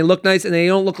clean and they look nice and they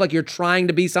don't look like you're trying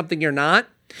to be something you're not.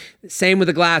 Same with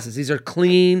the glasses. These are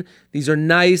clean, these are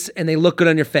nice, and they look good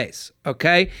on your face.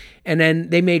 Okay? And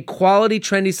then they made quality,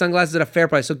 trendy sunglasses at a fair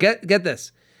price. So get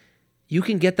this. You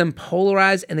can get them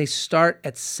polarized and they start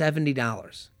at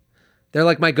 $70. They're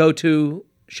like my go-to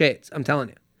shades, I'm telling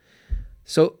you.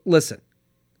 So listen,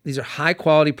 these are high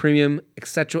quality, premium,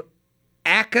 etc.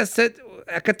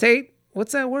 Acetate?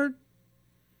 What's that word?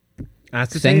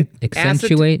 Acetate?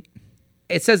 Accentuate?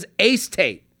 It says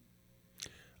acetate.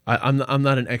 I'm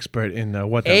not an expert in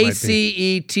what that might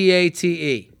be.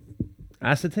 ACETATE.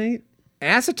 Acetate?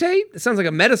 Acetate? It sounds like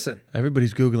a medicine.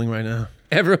 Everybody's Googling right now.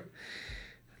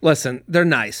 Listen, they're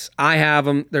nice. I have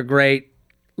them. They're great.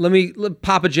 Let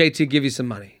Papa JT give you some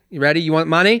money. You ready? You want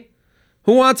money?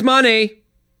 Who wants money?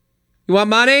 You want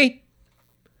money?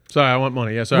 Sorry, I want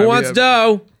money. Yeah, sorry. Who wants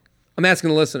dough? I'm asking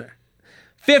the listener.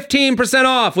 15%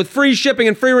 off with free shipping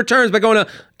and free returns by going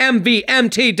to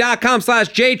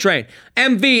mvmt.com/JTrain.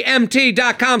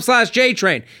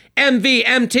 mvmt.com/JTrain.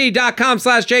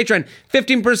 mvmt.com/JTrain.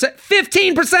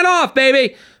 15% off,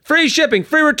 baby. Free shipping,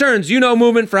 free returns. You know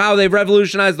movement for how they've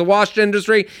revolutionized the watch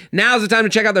industry. Now's the time to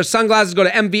check out their sunglasses. Go to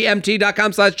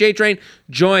mvmt.com/JTrain.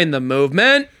 Join the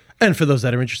movement. And for those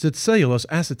that are interested, cellulose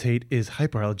acetate is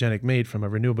hypoallergenic, made from a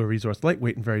renewable resource,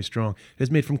 lightweight and very strong. It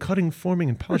is made from cutting, forming,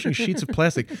 and polishing sheets of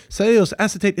plastic. Cellulose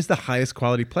acetate is the highest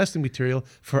quality plastic material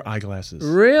for eyeglasses.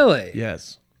 Really?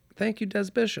 Yes. Thank you,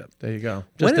 Des Bishop. There you go.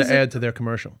 Just to add to their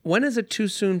commercial. When is it too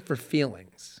soon for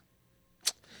feelings?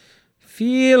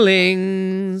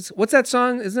 Feelings. What's that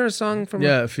song? Isn't there a song from...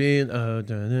 Yeah, feelings. Yeah,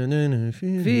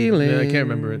 I can't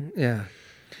remember it. Yeah.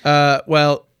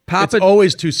 Well... It's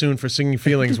always too soon for singing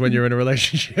feelings when you're in a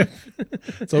relationship.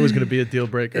 It's always going to be a deal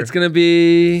breaker. It's going to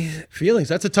be... Feelings.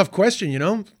 That's a tough question, you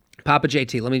know? Papa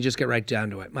JT, let me just get right down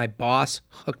to it. My boss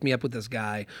hooked me up with this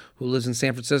guy who lives in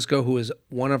San Francisco, who is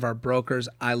one of our brokers.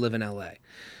 I live in LA.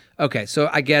 Okay, so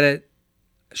I get it.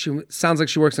 She sounds like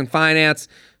she works in finance.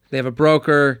 They have a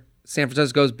broker. San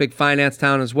Francisco's a big finance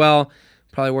town as well.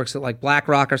 Probably works at like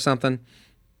BlackRock or something.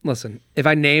 Listen, if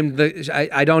I named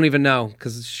I don't even know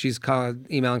because she's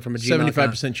emailing from a Gmail.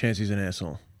 75% chance he's an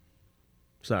asshole.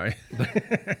 Sorry. But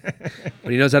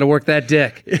he knows how to work that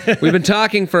dick. We've been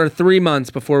talking for 3 months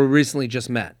before we recently just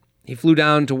met. He flew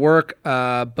down to work,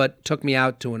 but took me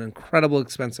out to an incredible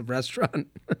expensive restaurant.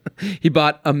 He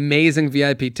bought amazing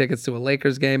VIP tickets to a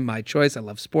Lakers game, my choice. I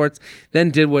love sports.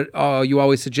 Then did what you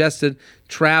always suggested,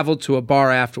 traveled to a bar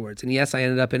afterwards. And yes, I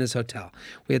ended up in his hotel.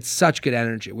 We had such good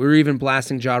energy. We were even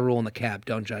blasting Ja Rule in the cab.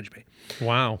 Don't judge me.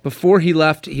 Wow. Before he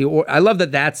left, I love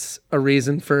that that's a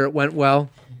reason for it went well.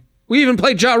 We even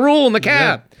played Ja Rule in the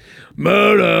cab. Yeah.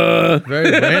 Murder.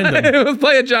 Very random. We'll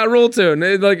play a Ja Rule tune.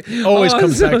 It always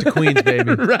comes back to Queens,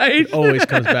 baby. Right? It always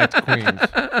comes back to Queens.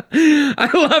 I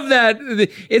love that.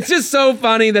 It's just so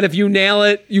funny that if you nail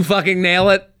it, you fucking nail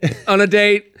it on a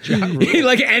date.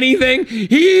 Like anything.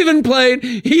 He even played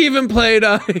Limp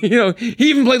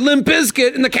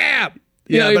Bizkit in the cab.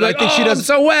 Yeah, but I think she doesn't. I'm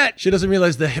so wet. She doesn't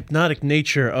realize the hypnotic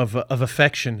nature of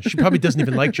affection. She probably doesn't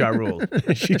even like Ja Rule.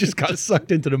 She just got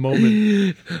sucked into the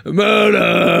moment.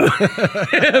 Murder.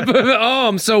 Oh,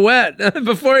 I'm so wet.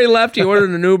 Before he left, he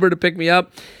ordered an Uber to pick me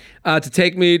up, to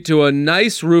take me to a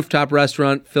nice rooftop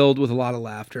restaurant filled with a lot of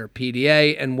laughter,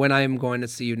 PDA, and when I am going to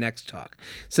see you next talk.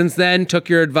 Since then, took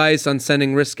your advice on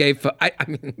sending risque...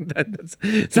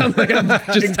 that sounds like I'm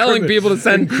just telling people to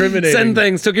send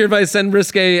things. Took your advice, send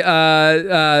risque...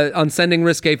 on sending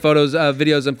risque photos,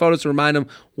 videos, and photos to remind him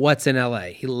what's in LA.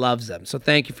 He loves them. So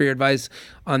thank you for your advice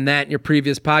on that in your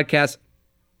previous podcast.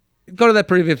 Go to that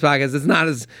previous podcast.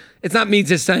 It's not me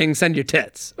just saying send your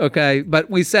tits, okay? But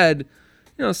we said...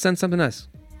 send something nice.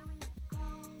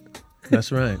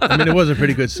 That's right. I mean, it was a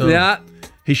pretty good song. Yeah.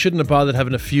 He shouldn't have bothered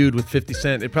having a feud with 50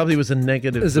 Cent. It probably was a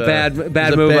negative. It was a bad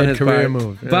move on his career part.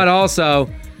 Move. Yeah. But also,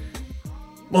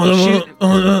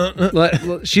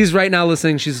 she's right now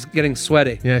listening. She's getting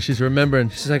sweaty. Yeah, she's remembering.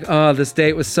 She's like, oh, this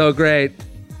date was so great.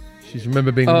 She's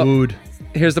remember being wooed.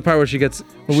 Here's the part where she gets...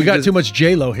 Well, we got too much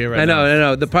J-Lo here right now.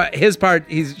 I know. His part,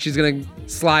 she's going to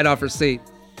slide off her seat.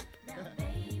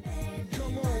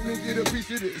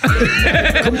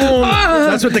 Come on.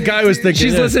 That's what the guy was thinking.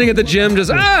 She's listening at the gym,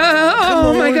 just,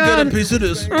 oh my God. Get a piece of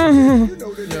this.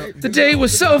 The date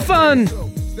was so fun.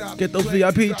 Get those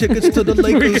VIP tickets to the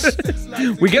Lakers.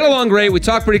 We get along great. We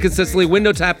talk pretty consistently.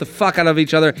 Window tap the fuck out of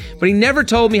each other. But he never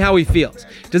told me how he feels.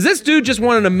 Does this dude just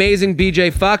want an amazing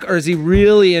BJ fuck, or is he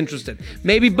really interested?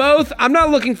 Maybe both. I'm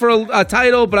not looking for a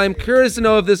title, but I'm curious to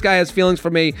know if this guy has feelings for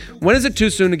me. When is it too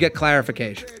soon to get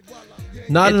clarification?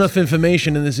 Not enough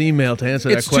information in this email to answer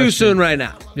that question. It's too soon right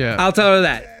now. Yeah. I'll tell her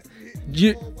that.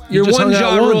 You're one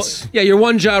Ja Rule. Yeah, you're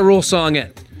one Ja Rule song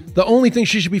in. The only thing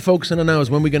she should be focusing on now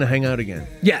is when we're going to hang out again.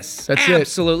 Yes, that's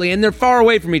absolutely. And they're far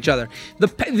away from each other.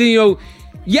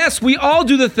 Yes, we all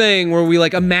do the thing where we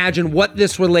imagine what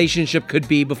this relationship could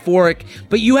be before it,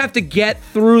 but you have to get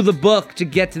through the book to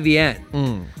get to the end.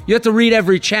 You have to read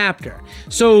every chapter.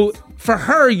 So for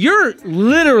her, you're at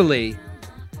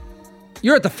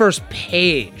the first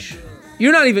page.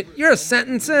 You're a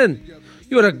sentence in.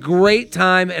 You had a great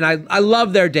time, and I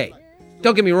love their date.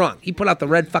 don't get me wrong. He put out the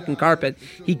red fucking carpet.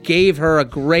 He gave her a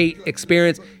great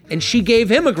experience, and she gave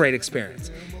him a great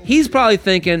experience. He's probably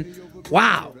thinking,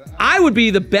 wow, I would be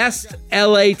the best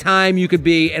LA time you could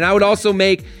be, and I would also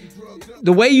make,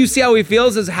 the way you see how he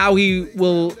feels is how he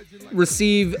will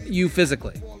receive you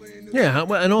physically. Yeah,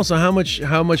 and also how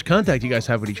much contact you guys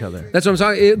have with each other. That's what I'm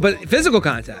talking, but physical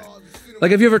contact.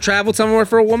 Like, have you ever traveled somewhere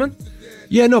for a woman?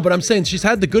 Yeah, no, but I'm saying she's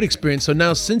had the good experience. So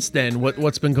now, since then,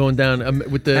 what's been going down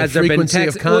with the frequency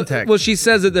of contact? Well, she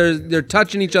says that they're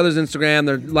touching each other's Instagram,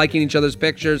 they're liking each other's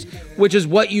pictures, which is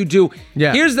what you do.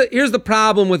 Yeah. Here's the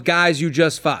problem with guys you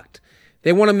just fucked.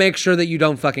 They want to make sure that you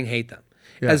don't fucking hate them,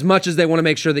 as much as they want to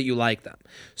make sure that you like them.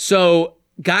 So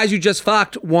guys you just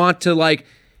fucked want to, like,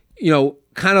 you know,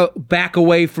 kind of back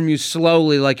away from you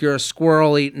slowly, like you're a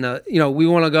squirrel eating a. You know, we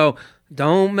want to go.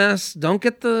 Don't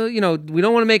get the, you know, we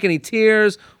don't want to make any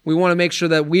tears. We want to make sure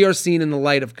that we are seen in the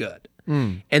light of good.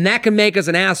 And that can make us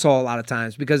an asshole a lot of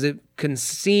times because it can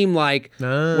seem like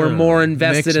we're more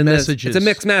invested in this. It's a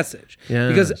mixed message. Yes.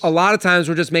 Because a lot of times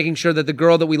we're just making sure that the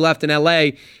girl that we left in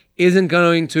LA isn't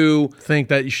going to think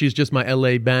that she's just my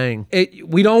LA bang.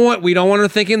 We don't want her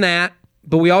thinking that,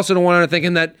 but we also don't want her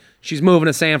thinking that she's moving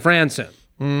to San Fran soon.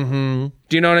 Mm-hmm.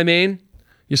 Do you know what I mean?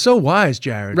 You're so wise,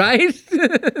 Jared. Right?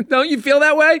 Don't you feel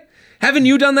that way? Haven't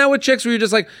you done that with chicks where you're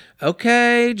just like,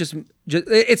 okay, just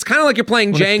it's kind of like you're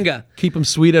playing Jenga. Keep them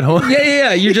sweet at home.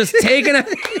 Yeah. You're just taking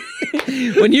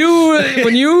it. When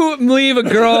you leave a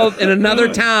girl in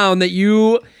another town that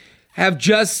you have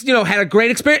just, you know, had a great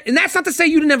experience, and that's not to say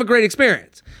you didn't have a great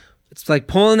experience. It's like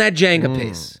pulling that Jenga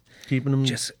piece. Keeping them.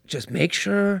 Just make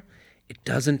sure it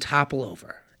doesn't topple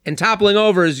over. And toppling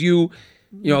over is you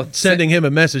know, sending him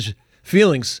a message.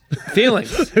 Feelings.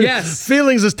 Yes.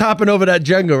 Feelings is topping over that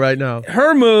Jenga right now.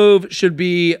 Her move should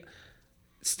be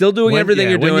still doing everything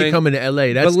you're doing. When you come into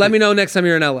LA. But let me know next time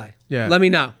you're in LA. Yeah. Let me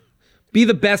know. Be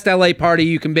the best LA party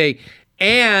you can be.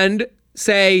 And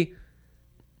say,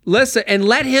 listen, and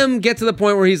let him get to the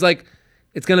point where he's like,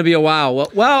 it's going to be a while.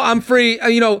 Well, I'm free.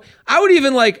 You know, I would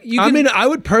even like... I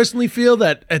would personally feel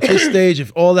that at this stage,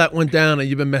 if all that went down and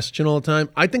you've been messaging all the time,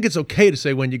 I think it's okay to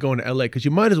say when you're going to LA because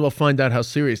you might as well find out how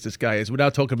serious this guy is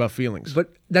without talking about feelings.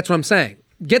 But that's what I'm saying.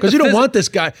 Because you don't want this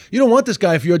guy. You don't want this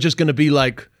guy if you're just going to be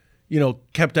like, you know,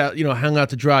 kept out, you know, hung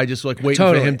out to dry, just like waiting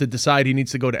for him to decide he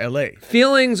needs to go to LA.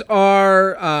 Feelings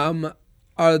are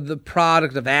the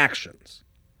product of actions.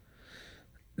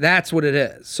 That's what it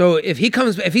is. So if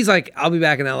he's like, I'll be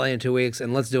back in LA in 2 weeks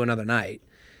and let's do another night.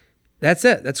 That's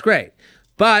it. That's great.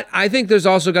 But I think there's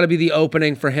also got to be the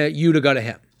opening for you to go to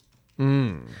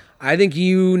him. I think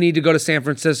you need to go to San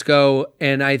Francisco,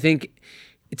 and I think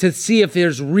to see if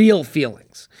there's real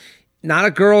feelings. Not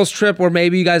a girl's trip where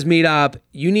maybe you guys meet up.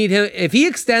 You need him. If he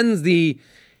extends the,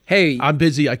 hey, I'm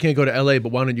busy, I can't go to LA,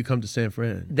 but why don't you come to San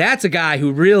Fran? That's a guy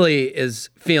who really is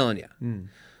feeling you.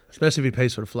 Especially if he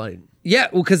pays for the flight. Yeah,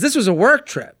 well, because this was a work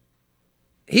trip.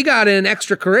 He got in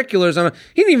extracurriculars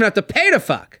he didn't even have to pay to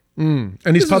fuck. And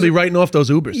he's probably writing off those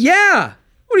Ubers. Yeah.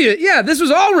 Yeah, this was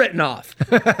all written off.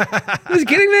 Are you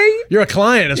kidding me? You're a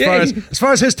client as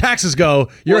far as his taxes go.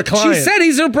 You're a client. She said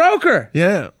he's a broker.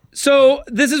 Yeah. So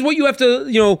this is what you have to,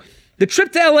 you know, the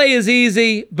trip to LA is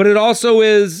easy, but it also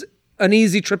is an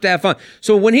easy trip to have fun.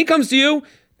 So when he comes to you,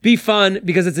 be fun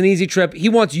because it's an easy trip. He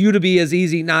wants you to be as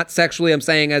easy, not sexually, I'm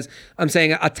saying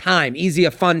a time, easy,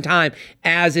 a fun time,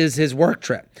 as is his work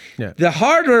trip. Yeah. The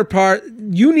harder part,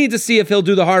 you need to see if he'll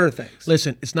do the harder things.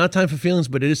 Listen, it's not time for feelings,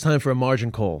 but it is time for a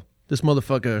margin call. This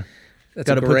motherfucker. That's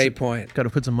a great point. Got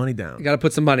to put some money down. You got to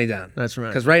put some money down. That's right.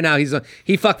 Because right now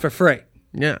he fucked for free.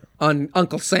 Yeah. On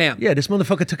Uncle Sam. Yeah, this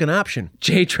motherfucker took an option.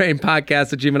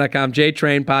 JTrainPodcast@gmail.com.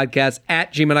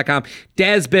 JTrainPodcast@gmail.com.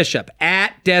 Des Bishop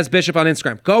 @DesBishop on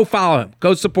Instagram. Go follow him.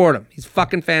 Go support him. He's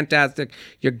fucking fantastic.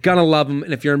 You're gonna love him.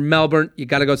 And if you're in Melbourne, you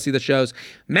gotta go see the shows.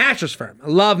 Mattress Firm. I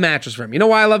love Mattress Firm. You know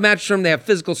why I love Mattress Firm? They have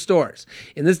physical stores.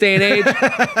 In this day and age,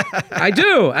 I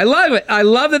do. I love it. I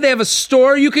love that they have a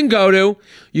store you can go to.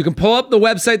 You can pull up the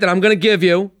website that I'm gonna give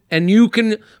you, and you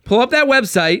can pull up that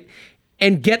website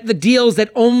and get the deals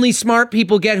that only smart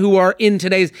people get who are in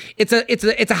today's. It's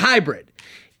a hybrid.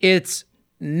 It's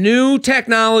new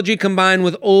technology combined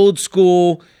with old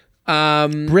school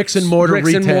bricks and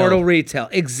mortar retail.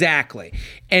 Exactly.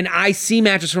 And I see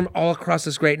Mattress Firm all across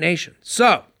this great nation.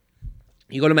 So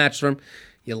you go to Mattress Firm,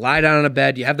 you lie down on a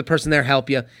bed, you have the person there help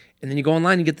you, and then you go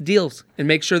online and get the deals and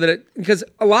make sure that because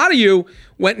a lot of you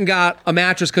went and got a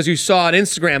mattress because you saw an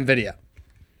Instagram video.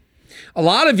 A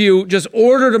lot of you just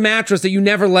ordered a mattress that you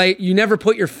never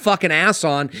put your fucking ass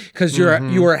on because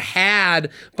you were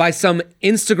had by some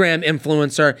Instagram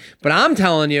influencer. But I'm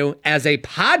telling you, as a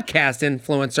podcast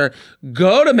influencer,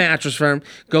 go to Mattress Firm,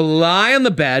 go lie on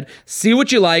the bed, see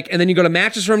what you like, and then you go to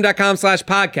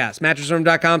mattressfirm.com/podcast,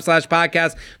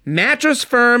 mattressfirm.com/podcast,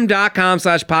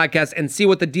 mattressfirm.com/podcast, and see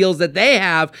what the deals that they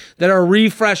have that are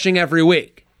refreshing every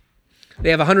week. They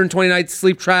have a 120-night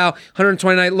sleep trial,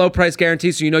 120-night low price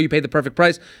guarantee, so you know you paid the perfect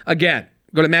price. Again,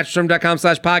 go to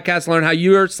mattressfirm.com/podcast, learn how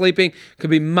you're sleeping. Could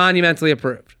be monumentally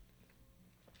improved.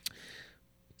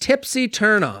 Tipsy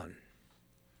turn on.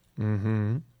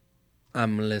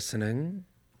 I'm listening.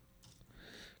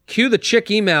 Cue the chick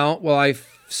email while I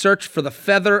search for the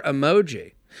feather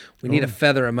emoji. We need a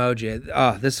feather emoji.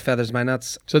 Oh, this feathers my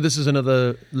nuts. So this is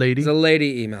another lady? It's a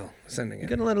lady email sending it. You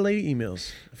get a lot of lady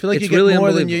emails. I feel like It's you get really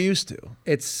more than unbelievable. you used to.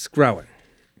 It's growing,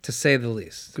 to say the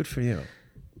least. Good for you.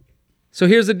 So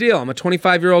here's the deal. I'm a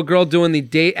 25-year-old girl doing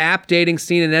the app dating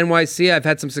scene in NYC. I've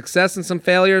had some success and some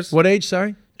failures. What age,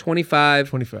 sorry? 25.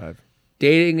 25.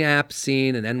 Dating app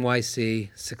scene in NYC,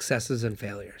 successes and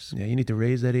failures. Yeah, you need to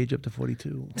raise that age up to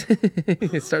 42.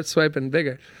 Start swiping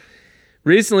bigger.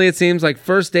 Recently, it seems like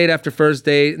first date after first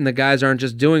date, and the guys aren't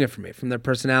just doing it for me. From their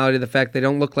personality to the fact they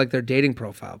don't look like their dating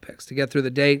profile pics. To get through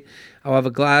the date, I'll have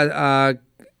a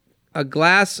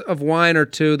glass of wine or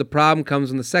two. The problem comes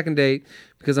on the second date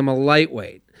because I'm a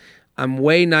lightweight. I'm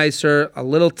way nicer, a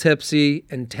little tipsy,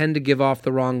 and tend to give off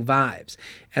the wrong vibes,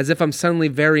 as if I'm suddenly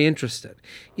very interested.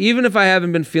 Even if I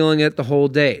haven't been feeling it the whole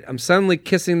date, I'm suddenly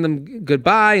kissing them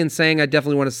goodbye and saying I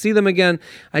definitely want to see them again.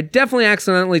 I definitely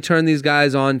accidentally turn these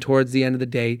guys on towards the end of the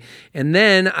date, and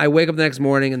then I wake up the next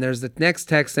morning and there's the next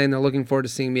text saying they're looking forward to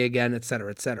seeing me again,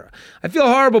 etc., etc. I feel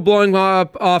horrible blowing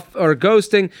off or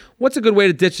ghosting. What's a good way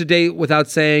to ditch the date without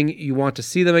saying you want to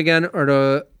see them again,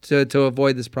 or to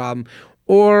avoid this problem?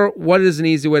 Or what is an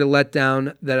easy way to let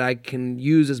down that I can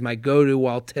use as my go-to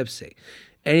while tipsy?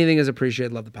 Anything is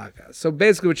appreciated. Love the podcast. So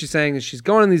basically what she's saying is she's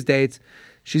going on these dates.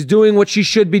 She's doing what she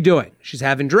should be doing. She's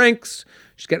having drinks.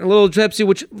 She's getting a little tipsy,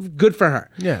 which good for her.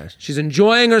 Yeah. She's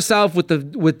enjoying herself with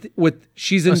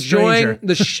she's enjoying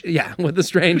with the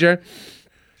stranger.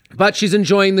 But she's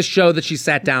enjoying the show that she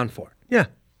sat down for. Yeah.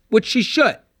 Which she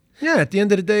should. Yeah, at the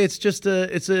end of the day, it's just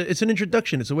it's an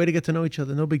introduction. It's a way to get to know each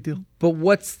other. No big deal. But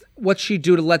what's she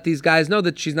do to let these guys know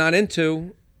that she's not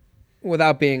into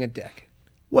without being a dick?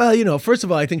 Well, first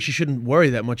of all, I think she shouldn't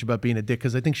worry that much about being a dick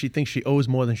because I think she thinks she owes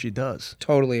more than she does.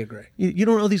 Totally agree. You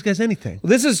don't owe these guys anything.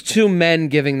 This is two men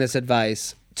giving this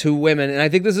advice to women, and I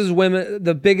think this is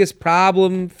the biggest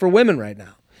problem for women right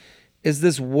now, is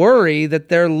this worry that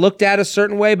they're looked at a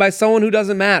certain way by someone who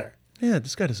doesn't matter. Yeah,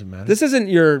 this guy doesn't matter. This isn't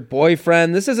your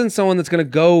boyfriend. This isn't someone that's going to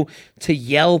go to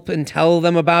Yelp and tell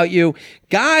them about you.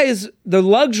 Guys, the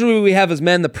luxury we have as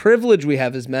men, the privilege we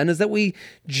have as men, is that we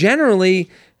generally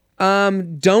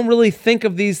don't really think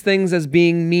of these things as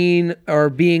being mean or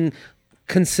being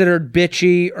considered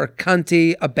bitchy or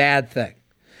cunty a bad thing.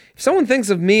 If someone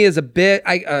thinks of me as a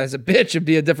bitch, it'd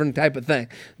be a different type of thing.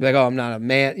 Be like, oh, I'm not a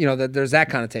man. There's that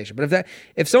connotation. But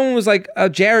if someone was like,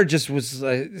 Jared just was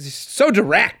so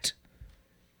direct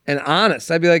and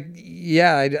honest, I'd be like,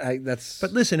 yeah, that's.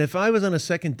 But listen, if I was on a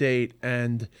second date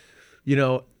and,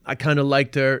 I kind of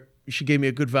liked her, she gave me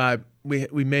a good vibe,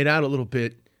 we made out a little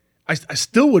bit, I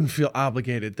still wouldn't feel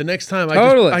obligated. The next time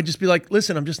I'd just be like,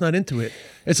 listen, I'm just not into it.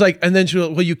 It's like, and then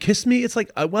she'll, will you kiss me? It's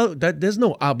like, there's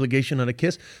no obligation on a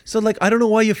kiss. So like, I don't know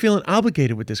why you're feeling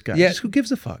obligated with this guy. Yeah. Just who gives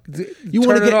a fuck? You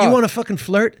want to fucking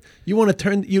flirt? You want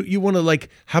to you want to like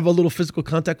have a little physical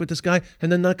contact with this guy and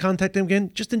then not contact him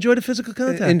again? Just enjoy the physical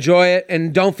contact. Enjoy it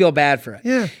and don't feel bad for it.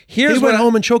 Yeah. He went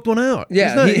home and choked one out.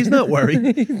 Yeah. He's not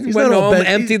worried. He's went not all home, bent.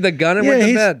 emptied the gun and went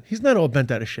to bed. He's not all bent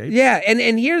out of shape. Yeah.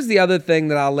 And here's the other thing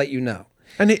that I'll let you know.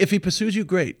 And if he pursues you,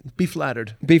 great. Be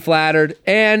flattered. Be flattered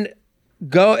and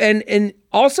go and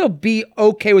also be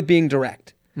okay with being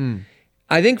direct.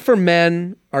 I think for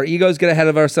men, our egos get ahead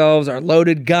of ourselves. Our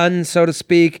loaded gun, so to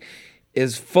speak,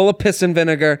 is full of piss and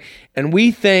vinegar. And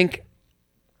we think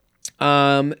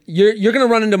you're going to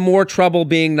run into more trouble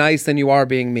being nice than you are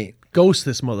being mean. Ghost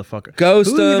this motherfucker.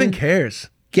 Ghost him. Who even cares?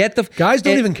 Guys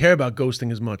don't even care about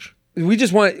ghosting as much. We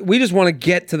just want to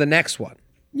get to the next one.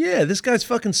 Yeah, this guy's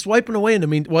fucking swiping away.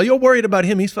 While you're worried about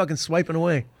him, he's fucking swiping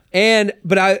away.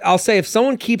 But I'll say, if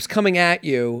someone keeps coming at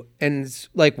you and it's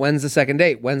like, when's the second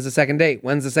date? When's the second date?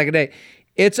 When's the second date?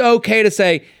 It's okay to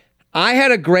say, I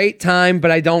had a great time, but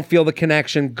I don't feel the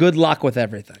connection. Good luck with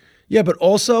everything. Yeah, but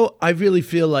also, I really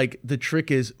feel like the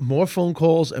trick is more phone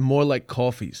calls and more like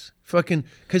coffees. Fucking,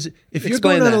 because if you're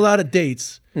Explain going on that. a lot of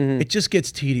dates, it just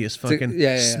gets tedious. Fucking,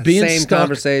 yeah. Same stuck,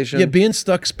 conversation. Yeah, being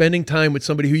stuck, spending time with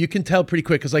somebody who you can tell pretty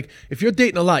quick. Because like, if you're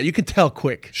dating a lot, you can tell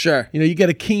quick. Sure. You know, you get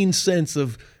a keen sense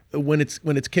of when it's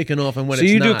kicking off and when So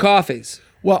it's you not. do coffees.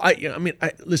 Well,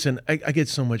 I listen. I get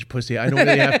so much pussy. I don't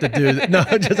really have to do that. No,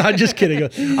 I'm just kidding.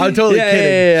 I'm totally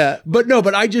kidding. Yeah.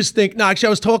 But I just think no. Actually,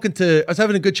 I was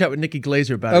having a good chat with Nikki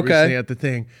Glazer about it recently at the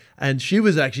thing, and she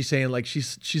was actually saying like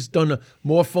she's done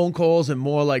more phone calls and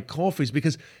more like coffees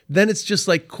because then it's just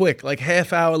like quick, like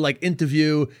half hour like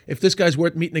interview. If this guy's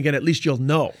worth meeting again, at least you'll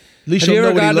know. At least Have you you'll know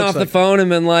ever what he gotten looks off like. the phone and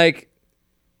been like,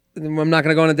 I'm not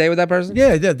going to go on a date with that person?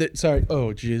 Yeah. Sorry.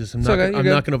 Oh Jesus, I'm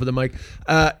knocking over the mic.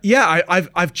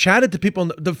 I've chatted to people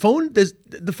on the phone.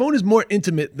 The phone is more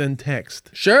intimate than text.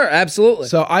 Sure, absolutely.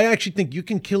 So I actually think you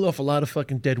can kill off a lot of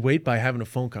fucking dead weight by having a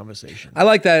phone conversation. I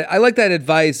like that. I like that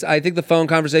advice. I think the phone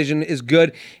conversation is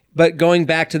good. But going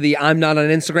back to the I'm not an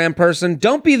Instagram person,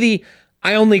 don't be the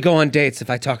I only go on dates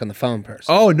if I talk on the phone person.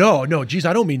 Oh no, geez,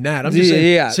 I don't mean that. I'm just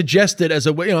saying suggest it as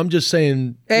a way. I'm just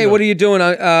saying. Hey, what are you doing?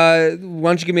 Why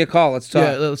don't you give me a call? Let's talk.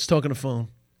 Yeah, let's talk on the phone.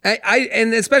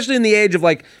 And especially in the age of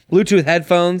like Bluetooth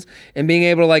headphones and being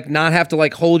able to like not have to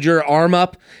like hold your arm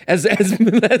up as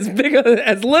big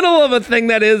as little of a thing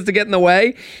that is to get in the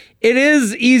way. It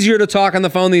is easier to talk on the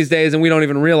phone these days and we don't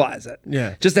even realize it.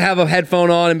 Yeah. Just to have a headphone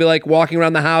on and be like walking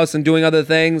around the house and doing other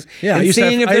things. Yeah. And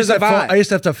seeing if there's a vibe. I used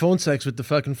to have phone sex with the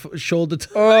fucking shoulder.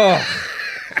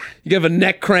 You have a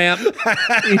neck cramp.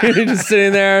 You're just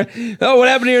sitting there. Oh, what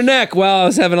happened to your neck? Well, I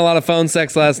was having a lot of phone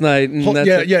sex last night. And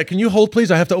Yeah. Can you hold,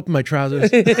 please? I have to open my trousers.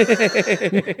 But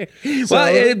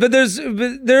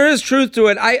there is truth to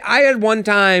it. I had one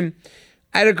time,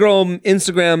 I had a girl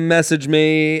Instagram message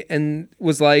me and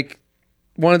was like,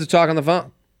 wanted to talk on the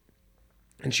phone.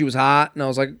 And she was hot. And I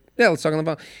was like, yeah, let's talk on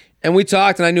the phone. And we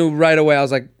talked and I knew right away, I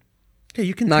was like, yeah,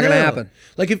 you can not tell. Gonna happen.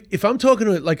 Like if I'm talking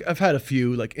to like I've had a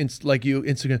few like you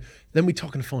Instagram, then we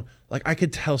talk on the phone. Like I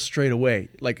could tell straight away.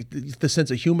 Like the sense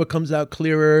of humor comes out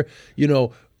clearer. You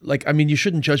know, like I mean, you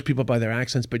shouldn't judge people by their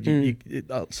accents, but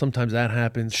sometimes that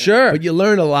happens. Sure, but you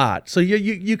learn a lot. So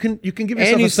you can give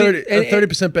yourself a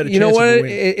 30% better chance. You know what? Of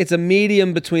winning. It's a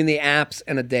medium between the apps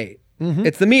and a date. Mm-hmm.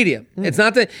 It's the medium. Mm-hmm. It's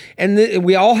not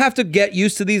we all have to get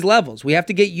used to these levels. We have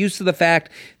to get used to the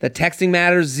fact that texting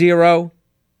matters 0.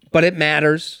 But it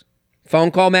matters.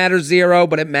 Phone call matters 0,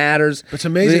 but it matters. It's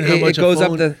amazing how much it goes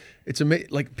phone, up the. It's amazing.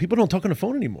 Like people don't talk on the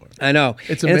phone anymore. I know.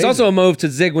 It's amazing. And it's also a move to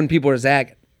zig when people are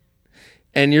zagging.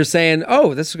 And you're saying,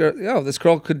 this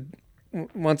girl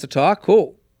wants to talk.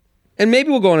 Cool. And maybe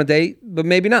we'll go on a date, but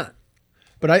maybe not.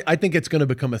 But I think it's going to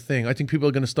become a thing. I think people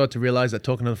are going to start to realize that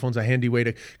talking on the phone's a handy way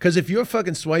to. Because if you're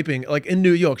fucking swiping, like in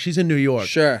New York, she's in New York.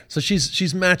 Sure. So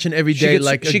she's matching every day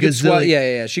she could swipe.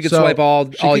 Yeah. She could swipe all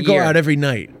year. She could go out every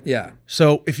night. Yeah.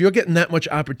 So if you're getting that much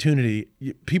opportunity,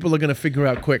 people are going to figure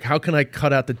out quick, how can I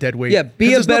cut out the dead weight? Yeah, be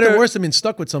a there's better. Nothing worse than being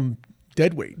stuck with some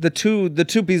dead weight. The two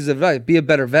pieces of advice: be a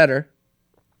better vetter.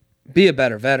 Be a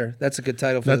better vetter. That's a good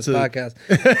title for this podcast.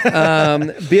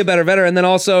 Be a better vetter, and then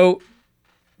also.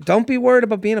 Don't be worried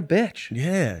about being a bitch.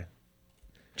 Yeah.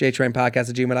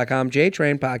 JTrainPodcast@gmail.com.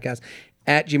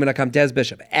 JTrainPodcast@gmail.com. Des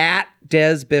Bishop.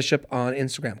 @Des Bishop on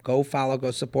Instagram. Go follow, go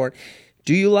support.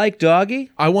 Do you like doggy?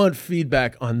 I want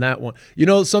feedback on that one. You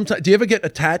know, sometimes, do you ever get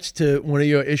attached to one of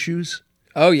your issues?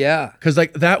 Oh, yeah. Because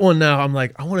like that one now, I'm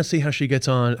like, I want to see how she gets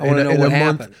on I want to know what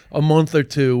happened. A month or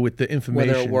two with the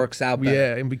information. Whether it works out better.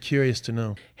 Yeah, and be curious to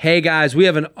know. Hey, guys, we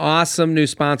have an awesome new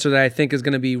sponsor that I think is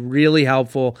going to be really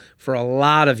helpful for a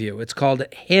lot of you. It's called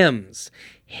Hims.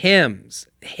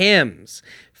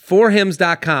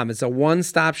 Forhims.com. It's a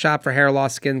one-stop shop for hair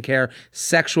loss, skincare,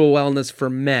 sexual wellness for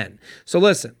men. So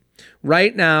listen.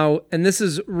 Right now, and this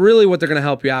is really what they're going to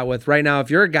help you out with. Right now, if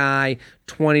you're a guy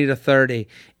 20 to 30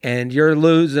 and you're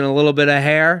losing a little bit of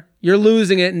hair, you're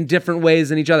losing it in different ways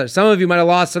than each other. Some of you might have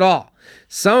lost it all.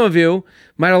 Some of you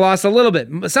might have lost a little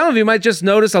bit. Some of you might just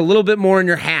notice a little bit more in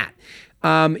your hat.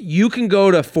 You can go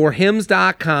to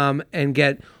forhims.com and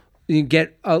get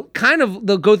a kind of,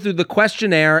 they'll go through the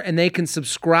questionnaire and they can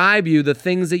subscribe you the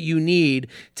things that you need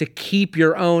to keep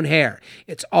your own hair.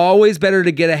 It's always better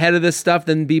to get ahead of this stuff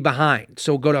than be behind.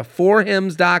 So go to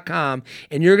forhims.com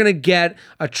and you're going to get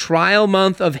a trial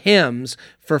month of Hims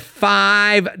for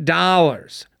 $5.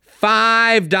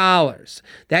 $5.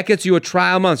 That gets you a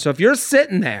trial month. So if you're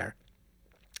sitting there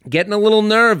getting a little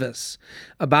nervous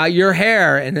about your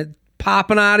hair and it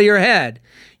popping out of your head,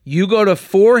 you go to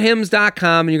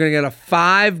forhims.com and you're going to get a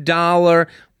 $5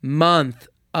 month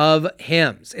of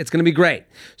Hims. It's going to be great.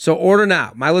 So order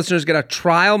now. My listeners get a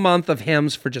trial month of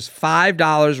Hims for just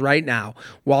 $5 right now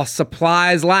while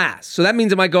supplies last. So that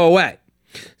means it might go away.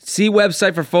 See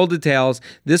website for full details.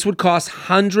 This would cost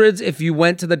hundreds if you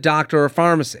went to the doctor or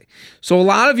pharmacy. So a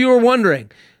lot of you are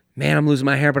wondering, man, I'm losing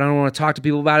my hair, but I don't want to talk to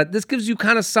people about it. This gives you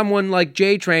kind of someone like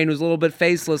J-Train, who's a little bit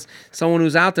faceless, someone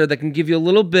who's out there that can give you a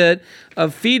little bit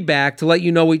of feedback to let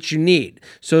you know what you need.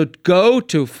 So go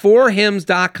to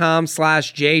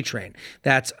forhims.com/JTrain.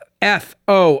 That's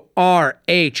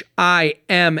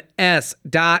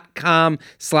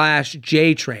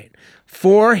forhims.com/JTrain.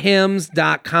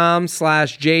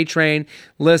 forhims.com/JTrain.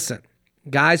 Listen,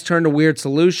 guys turn to weird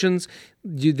solutions.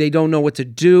 They don't know what to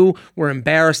do. We're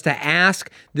embarrassed to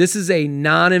ask. This is a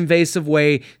non-invasive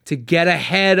way to get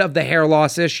ahead of the hair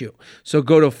loss issue. So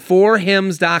go to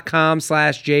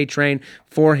forhims.com/JTrain,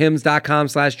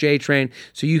 forhims.com/JTrain,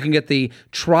 so you can get the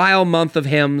trial month of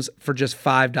Hims for just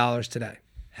 $5 today.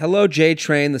 Hello,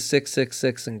 J-Train, the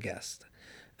 666 and guest.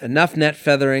 Enough net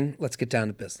feathering. Let's get down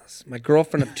to business. My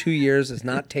girlfriend of 2 years is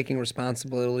not taking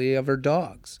responsibility of her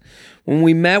dogs. When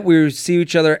we met, we would see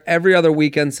each other every other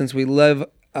weekend since we live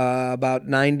about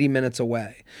 90 minutes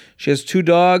away. She has 2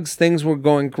 dogs. Things were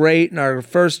going great in our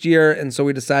first year, and so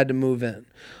we decided to move in.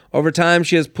 Over time,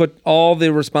 she has put all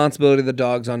the responsibility of the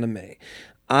dogs onto me.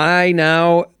 I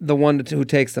now the one who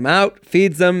takes them out,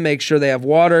 feeds them, makes sure they have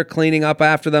water, cleaning up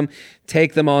after them,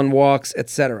 take them on walks,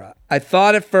 etc. I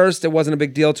thought at first it wasn't a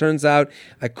big deal. Turns out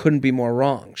I couldn't be more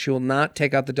wrong. She will not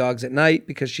take out the dogs at night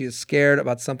because she is scared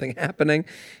about something happening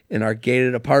in our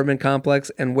gated apartment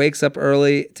complex and wakes up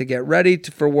early to get ready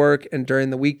for work. And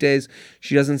during the weekdays,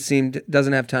 she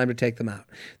doesn't have time to take them out.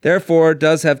 Therefore,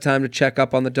 does have time to check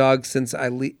up on the dogs since I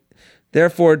leave.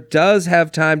 Therefore, does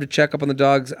have time to check up on the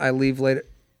dogs I leave later.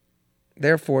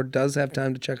 Therefore, does have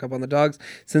time to check up on the dogs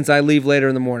since I leave later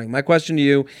in the morning. My question to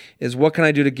you is, what can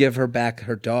I do to give her back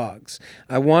her dogs?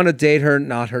 I want to date her,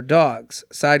 not her dogs.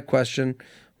 Side question,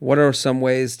 what are some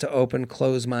ways to open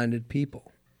close-minded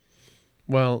people?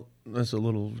 Well, that's a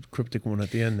little cryptic one at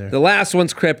the end there. The last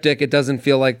one's cryptic. It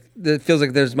feels like there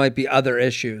might be other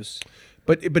issues.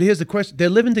 But here's the question. They're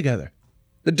living together.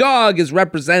 The dog is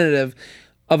representative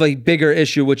of a bigger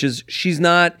issue, which is she's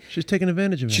taking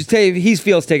advantage of him. He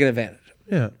feels taken advantage.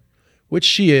 Yeah, which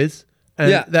she is,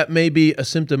 and that may be a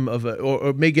symptom of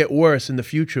or may get worse in the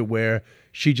future where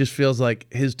she just feels like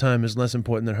his time is less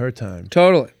important than her time.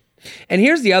 Totally. And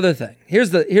here's the other thing.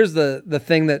 Here's the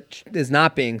thing that is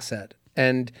not being said,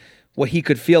 and what he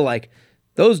could feel like.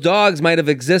 Those dogs might have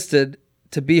existed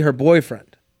to be her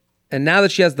boyfriend, and now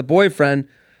that she has the boyfriend,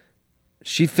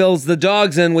 she fills the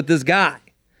dogs in with this guy.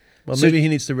 Well, so maybe he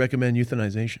needs to recommend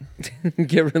euthanization.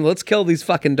 Let's kill these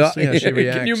fucking dogs.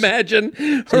 Can you imagine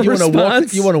her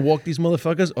response? You want to walk these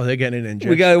motherfuckers? Or they're getting an injection.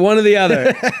 We got one or the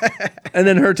other. And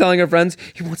then her telling her friends,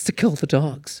 he wants to kill the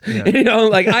dogs. Yeah.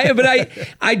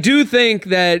 I do think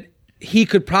that he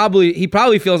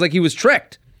probably feels like he was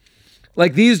tricked.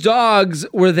 Like, these dogs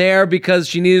were there because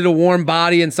she needed a warm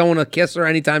body and someone to kiss her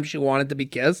anytime she wanted to be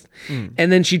kissed.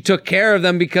 And then she took care of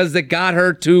them because it got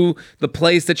her to the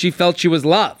place that she felt she was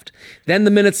loved. Then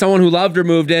the minute someone who loved her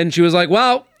moved in, she was like,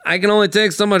 well, I can only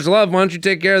take so much love. Why don't you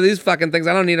take care of these fucking things?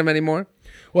 I don't need them anymore.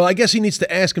 Well, I guess he needs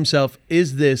to ask himself,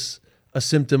 is this a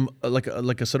symptom, like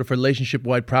a sort of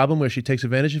relationship-wide problem where she takes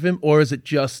advantage of him? Or is it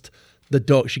just the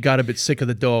dog? She got a bit sick of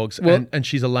the dogs, and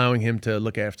she's allowing him to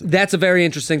look after them. That's a very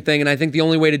interesting thing, and I think the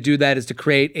only way to do that is to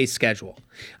create a schedule.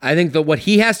 I think that what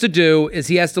he has to do is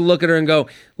he has to look at her and go,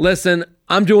 listen,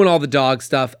 I'm doing all the dog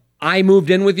stuff. I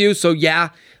moved in with you, so yeah,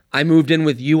 I moved in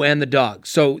with you and the dog.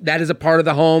 So that is a part of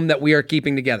the home that we are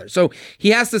keeping together. So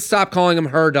he has to stop calling them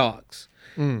her dogs.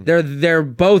 They're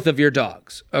both of your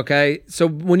dogs, okay? So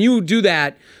when you do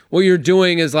that, what you're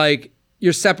doing is like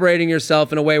you're separating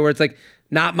yourself in a way where it's like,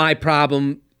 not my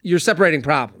problem. You're separating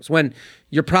problems. When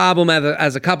your problem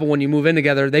as a couple, when you move in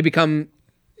together, they become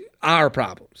our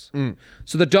problems.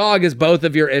 So the dog is both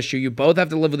of your issue. You both have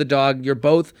to live with the dog. You're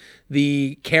both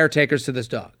the caretakers to this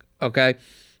dog, okay?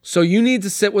 So you need to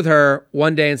sit with her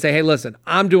one day and say, hey, listen,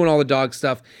 I'm doing all the dog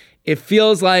stuff. It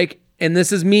feels like, and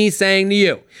this is me saying to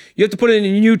you, you have to put it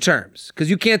in you terms because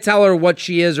you can't tell her what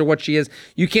she is or what she is.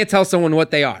 You can't tell someone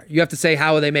what they are. You have to say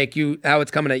how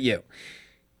it's coming at you.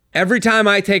 Every time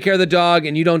I take care of the dog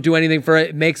and you don't do anything for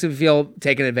it, it makes it feel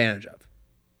taken advantage of.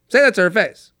 Say that to her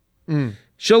face.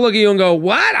 She'll look at you and go,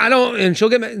 what? And she'll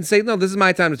get mad and say, no, this is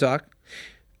my time to talk.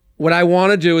 What I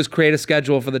want to do is create a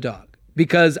schedule for the dog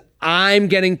because I'm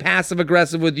getting passive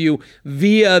aggressive with you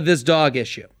via this dog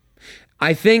issue.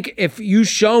 I think if you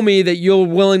show me that you're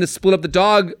willing to split up the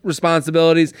dog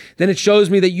responsibilities, then it shows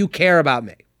me that you care about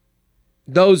me.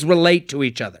 Those relate to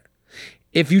each other.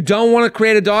 If you don't want to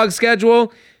create a dog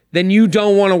schedule, then you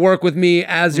don't want to work with me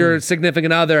as your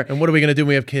significant other. And what are we going to do when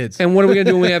we have kids? And what are we going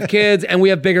to do when we have kids and we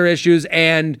have bigger issues?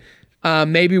 And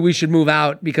maybe we should move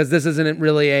out because this isn't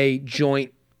really a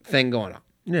joint thing going on.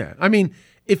 Yeah. I mean,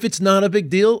 if it's not a big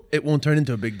deal, it won't turn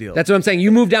into a big deal. That's what I'm saying.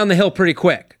 You move down the hill pretty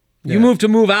quick. You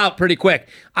move out pretty quick.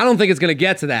 I don't think it's going to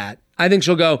get to that. I think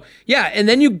she'll go, yeah, and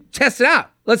then you test it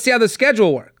out. Let's see how the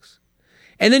schedule works.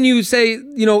 And then you say,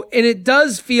 you know, and it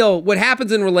does feel, what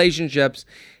happens in relationships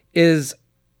is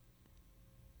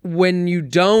when you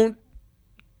don't,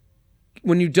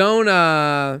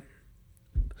 I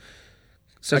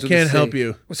can't help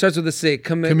you. It starts with a C.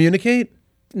 Communicate?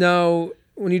 No,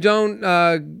 when you don't,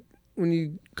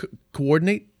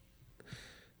 coordinate?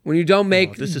 When you don't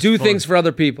do things for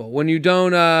other people. When you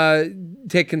don't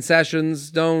take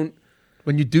concessions,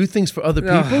 When you do things for other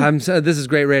people? This is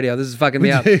great radio. This is fucking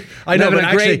me up. I know, but having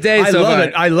a great day so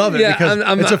far. I love it because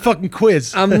it's a fucking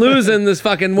quiz. I'm losing this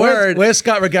fucking word. Where's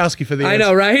Scott Rogowski for the answer? I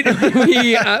know, right?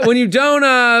 When you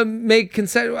don't make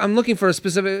concessions, I'm looking for a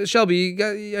specific. Shelby,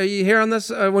 are you here on this?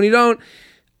 When you don't,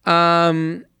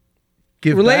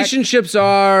 Give relationships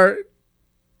are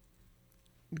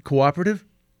cooperative.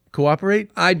 Cooperate.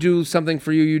 I do something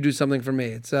for you. You do something for me.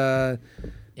 It's give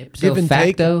and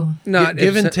take. No,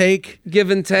 give and take. Give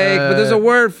and take. But there's a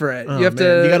word for it. You have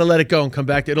to. You got to let it go and come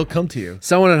back. It'll come to you.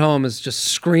 Someone at home is just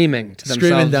screaming to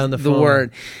themselves down the phone.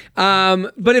 word.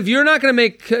 But if you're not going to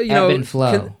make ebb and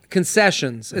flow.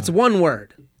 Concessions, it's one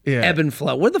word. Yeah. Ebb and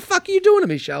flow. What the fuck are you doing to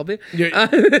me, Shelby?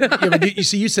 But you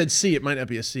see, you said C. It might not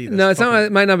be a C. No, it's not.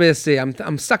 It might not be a C.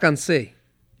 I'm stuck on C.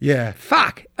 Yeah.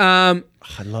 Fuck. I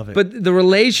love it. But the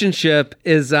relationship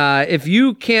is if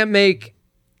you can't make.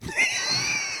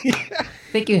 I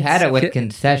think you had it with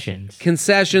concessions.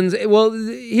 Concessions. Well,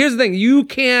 here's the thing. You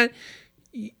can't.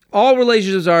 All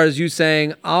relationships are is you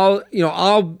saying, I'll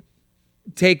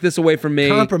take this away from me.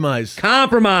 Compromise.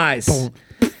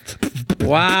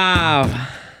 Wow.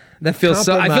 That feels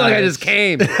so. I feel like I just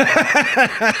came.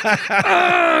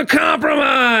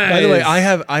 Compromise. By the way, I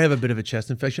have a bit of a chest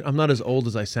infection. I'm not as old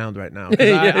as I sound right now.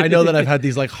 I know that I've had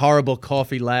these like horrible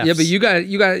coffee laughs. Yeah, but you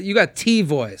got tea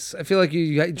voice. I feel like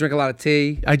you drink a lot of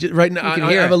tea. Right now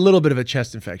I have a little bit of a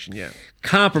chest infection. Yeah.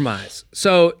 Compromise.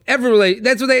 So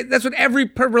that's what every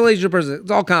relationship person.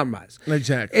 It's all compromise.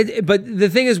 Exactly. But the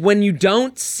thing is, when you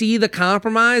don't see the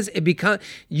compromise,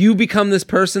 you become this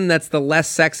person that's the less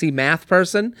sexy math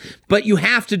person. But you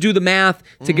have to do the math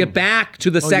to get back to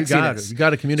the sexiness. You got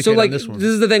to communicate so, like, on this one. This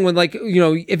is the thing when, like, you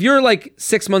know, if you're like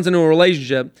 6 months into a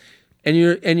relationship and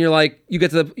you're like,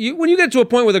 when you get to a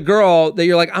point with a girl that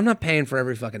you're like, I'm not paying for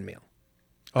every fucking meal.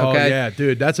 Okay? Oh yeah,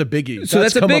 dude, that's a biggie. So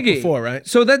that's a come biggie up before, right?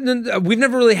 So that we've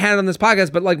never really had it on this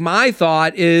podcast, but like my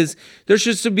thought is there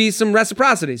should be some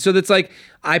reciprocity. So that's like,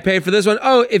 I pay for this one.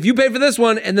 Oh, if you pay for this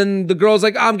one, and then the girl's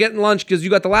like, oh, I'm getting lunch because you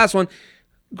got the last one.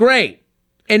 Great.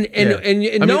 And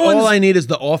all I need is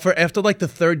the offer. After like the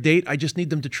third date, I just need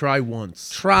them to try once.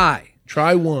 Try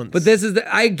once. But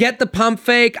I get the pump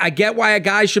fake. I get why a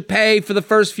guy should pay for the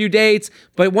first few dates.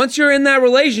 But once you're in that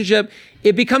relationship,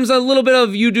 it becomes a little bit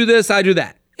of you do this, I do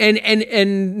that.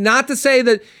 And not to say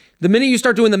that the minute you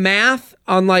start doing the math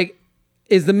on like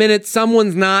is the minute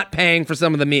someone's not paying for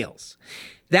some of the meals.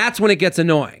 That's when it gets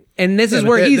annoying. And this is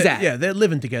where he's at. Yeah, they're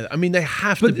living together. I mean, they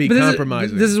have to be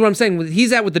compromising. This is what I'm saying.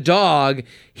 He's at with the dog.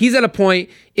 He's at a point,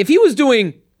 if he was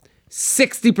doing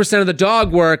 60% of the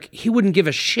dog work, he wouldn't give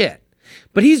a shit.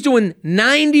 But he's doing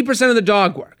 90% of the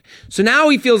dog work. So now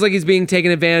he feels like he's being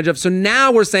taken advantage of. So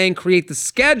now we're saying create the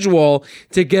schedule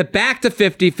to get back to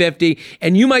 50-50.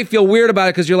 And you might feel weird about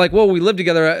it because you're like, well, we live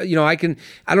together. You know, I don't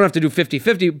have to do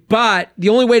 50-50. But the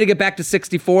only way to get back to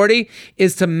 60-40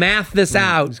 is to math this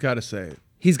out. He's got to say it.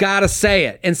 He's got to say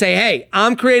it and say, hey,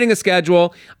 I'm creating a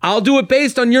schedule. I'll do it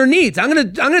based on your needs. I'm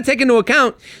gonna take into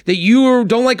account that you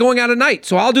don't like going out at night.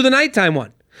 So I'll do the nighttime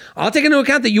one. I'll take into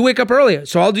account that you wake up earlier.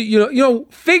 So I'll do,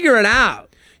 figure it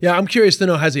out. Yeah, I'm curious to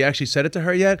know, has he actually said it to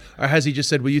her yet? Or has he just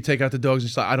said, will you take out the dogs? And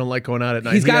she's like, I don't like going out at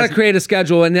night. He's got to create a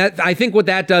schedule. And I think what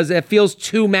that does, it feels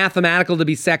too mathematical to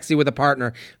be sexy with a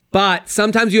partner. But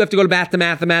sometimes you have to go back to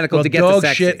mathematical to get to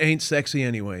sexy. Dog shit ain't sexy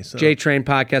anyway. So.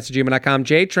 JTrainPodcast@gmail.com.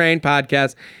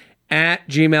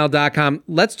 JTrainPodcast@gmail.com.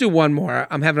 Let's do one more.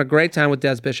 I'm having a great time with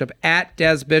Des Bishop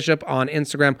 @Des Bishop on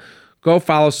Instagram. Go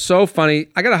follow. So funny.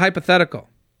 I got a hypothetical.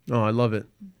 Oh, I love it.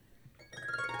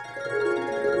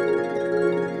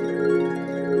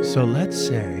 So let's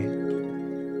say.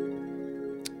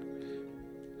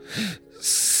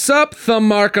 Sup, thumb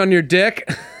mark on your dick.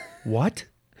 What?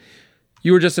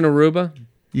 You were just in Aruba?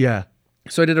 Yeah.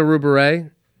 So I did Aruba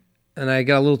Ray, and I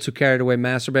got a little too carried away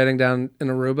masturbating down in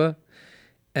Aruba,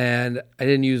 and I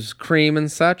didn't use cream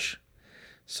and such.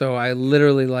 So I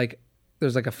literally like,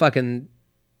 there's like a fucking,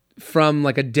 from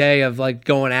like a day of like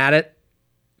going at it,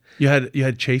 You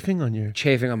had chafing on your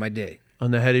chafing on my D.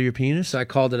 on the head of your penis. So I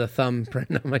called it a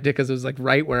thumbprint on my dick because it was like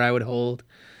right where I would hold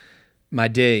my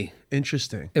D.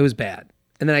 Interesting. It was bad.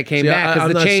 And then I came See, back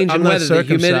because the change I'm in not weather, the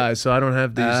humidity. circumcised, so I don't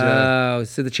have these. Oh,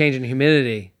 so the change in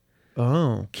humidity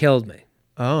killed me.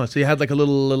 So you had like a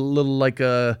little like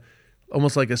a,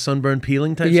 almost like a sunburn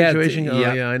peeling type situation.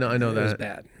 Yeah, I know that. It was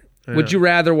bad. Yeah. Would you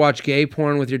rather watch gay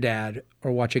porn with your dad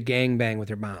or watch a gangbang with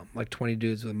your mom? Like 20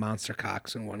 dudes with monster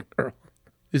cocks and one girl.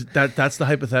 That's the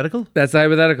hypothetical? That's the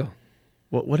hypothetical.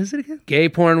 What is it again? Gay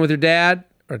porn with your dad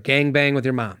or gangbang with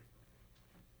your mom?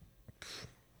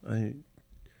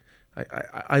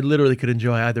 I literally could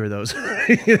enjoy either of those.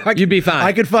 You'd be fine.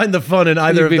 I could find the fun in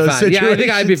either of those fine. situations. Yeah, I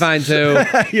think I'd be fine too.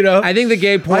 You know, I think the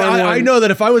gay porn I know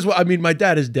that if I was, I mean, my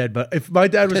dad is dead, but if my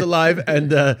dad was alive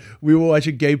and we were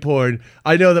watching gay porn,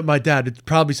 I know that my dad would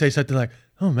probably say something like,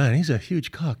 "Oh man, he's a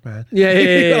huge cock, man."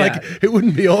 Yeah. Like it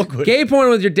wouldn't be awkward. Gay porn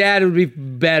with your dad would be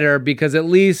better because at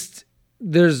least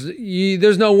there's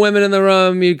no women in the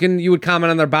room. You would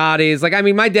comment on their bodies. Like, I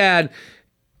mean, my dad,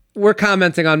 we're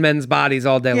commenting on men's bodies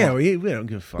all day long. Yeah, we don't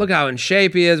give a fuck. Look how in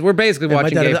shape he is. We're basically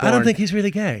watching gay porn. I don't think he's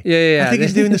really gay. Yeah. I think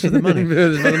he's doing this for the money. For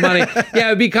the money. Yeah, it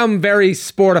would become very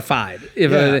sportified.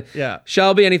 Yeah.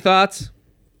 Shelby, any thoughts?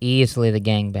 Easily the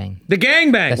gangbang. The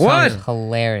gangbang. That What? sounds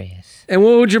hilarious. And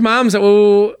what would your mom say?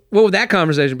 What would that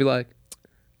conversation be like?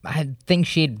 I think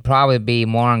she'd probably be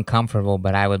more uncomfortable,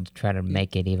 but I would try to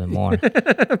make it even more.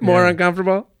 More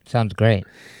uncomfortable? Sounds great.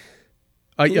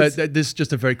 This is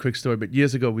just a very quick story, but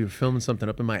years ago we were filming something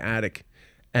up in my attic,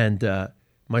 and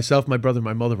myself, my brother, and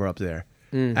my mother were up there,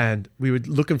 and we were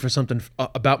looking for something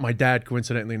about my dad,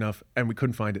 coincidentally enough, and we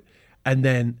couldn't find it. And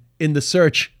then in the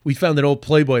search, we found an old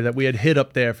Playboy that we had hid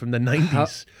up there from the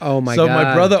 90s. Oh my God. So God.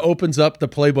 my brother opens up the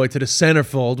Playboy to the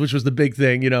centerfold, which was the big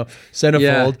thing,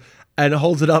 centerfold, and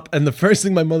holds it up, and the first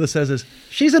thing my mother says is,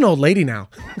 "She's an old lady now."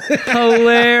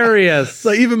 Hilarious.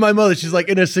 So even my mother, she's like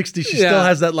in her 60s, she still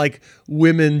has that like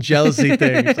women jealousy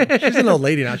thing. It's like, she's an old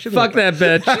lady now. Fuck that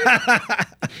bitch.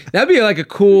 That'd be like a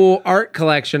cool art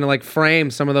collection to like frame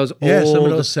some of those old. Yeah, some of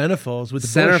those centerfolds with the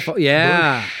centerfold. bush.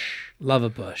 Yeah. Bush. Love a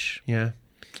bush. Yeah.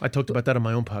 I talked about that on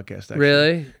my own podcast, actually.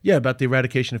 Really? Yeah, about the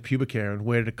eradication of pubic hair and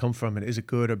where did it come from and is it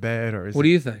good or bad or is What do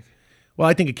you think? Well,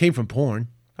 I think it came from porn.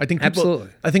 I think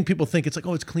people think it's like,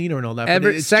 oh, it's cleaner and all that.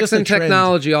 But it's sex just and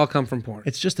technology all come from porn.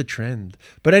 It's just a trend.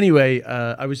 But anyway,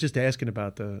 I was just asking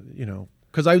about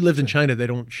because I lived in China, they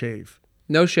don't shave.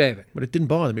 No shaving. But it didn't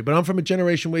bother me. But I'm from a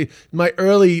generation where my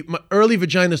early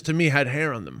vaginas to me had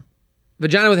hair on them.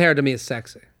 Vagina with hair to me is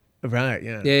sexy. Right,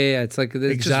 yeah. Yeah. It's like it's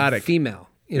exotic. Just female.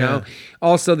 You know,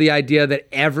 also the idea that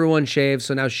everyone shaves,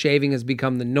 so now shaving has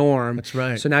become the norm. That's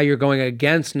right. So now you're going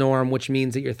against norm, which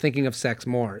means that you're thinking of sex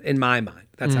more. In my mind,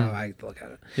 that's how I look at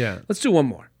it. Yeah. Let's do one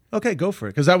more. Okay, go for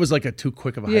it. Because that was like a too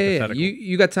quick of a hypothetical. Yeah.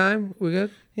 You got time? We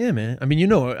good? Yeah, man. I mean,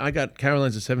 I got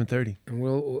Caroline's at 7:30. And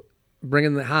we'll bring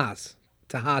in the Haas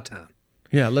to Ha Town.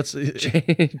 Yeah, let's.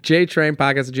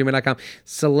 JTrainPodcast@gmail.com.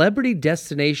 Celebrity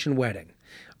destination wedding.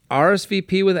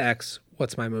 RSVP with X.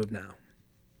 What's my move now?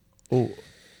 Oh.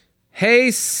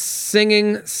 Hey,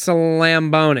 singing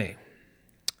Salamboni.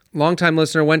 Longtime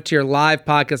listener, went to your live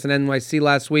podcast in NYC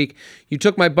last week. You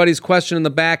took my buddy's question in the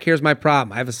back. Here's my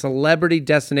problem. I have a celebrity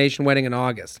destination wedding in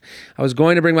August. I was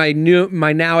going to bring my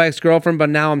now ex-girlfriend, but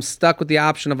now I'm stuck with the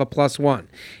option of a +1.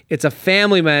 It's a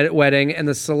family wedding, and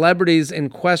the celebrities in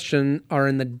question are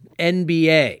in the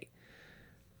NBA.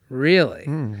 Really?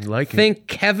 Think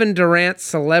Kevin Durant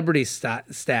celebrity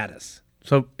status.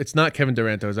 So it's not Kevin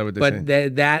Durant, though, is that what they're saying?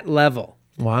 But that level.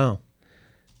 Wow.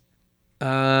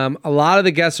 A lot of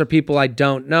the guests are people I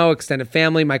don't know, extended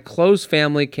family. My close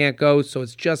family can't go, so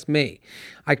it's just me.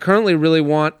 I currently really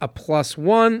want a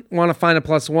 +1, want to find a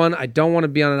 +1. I don't want to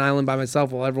be on an island by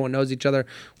myself while everyone knows each other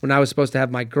when I was supposed to have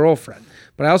my girlfriend.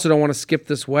 But I also don't want to skip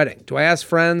this wedding. Do I ask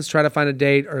friends, try to find a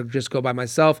date, or just go by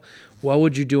myself? What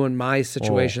would you do in my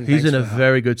situation? He's in a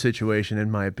very good situation,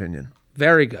 in my opinion.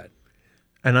 Very good.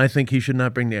 And I think he should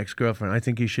not bring the ex-girlfriend. I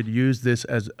think he should use this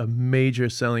as a major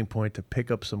selling point to pick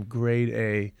up some grade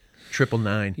A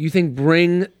 999. You think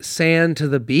bring sand to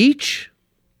the beach?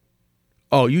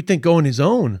 Oh, you think go on his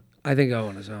own? I think go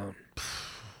on his own.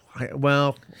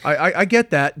 I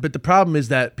get that, but the problem is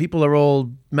that people are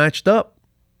all matched up.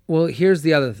 Well, here's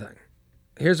the other thing.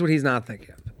 Here's what he's not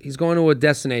thinking of. He's going to a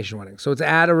destination wedding. So it's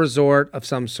at a resort of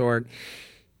some sort.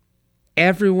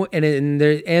 Everyone and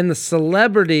the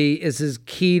celebrity is his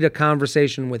key to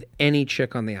conversation with any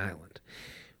chick on the island.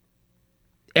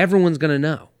 Everyone's going to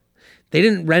know. They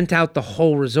didn't rent out the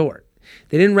whole resort.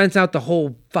 They didn't rent out the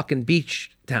whole fucking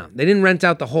beach town. They didn't rent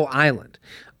out the whole island.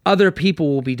 Other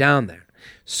people will be down there.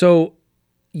 So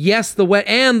yes, the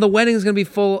wedding is going to be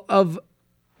full of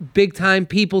big time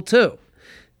people too.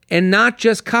 And not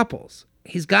just couples.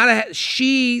 He's got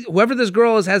to, whoever this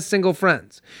girl is, has single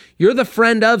friends. You're the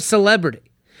friend of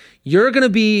celebrity. You're going to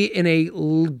be in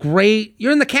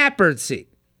you're in the catbird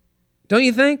seat. Don't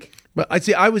you think? But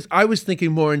I was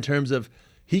thinking more in terms of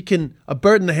a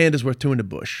bird in the hand is worth two in the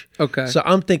bush. Okay. So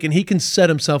I'm thinking he can set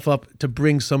himself up to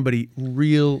bring somebody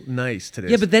real nice to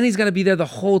this. Yeah, but then he's got to be there the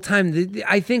whole time.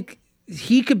 I think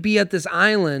he could be at this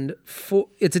island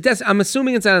I'm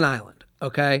assuming it's at an island,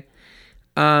 okay?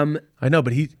 I know,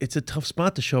 but it's a tough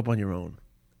spot to show up on your own.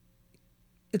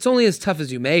 It's only as tough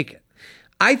as you make it.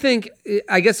 I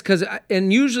guess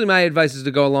and usually my advice is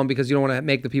to go along because you don't want to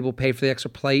make the people pay for the extra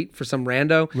plate for some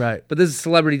rando. Right. But this is a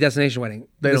celebrity destination wedding.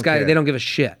 They don't give a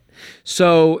shit.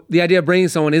 So the idea of bringing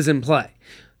someone is in play.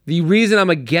 The reason I'm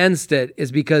against it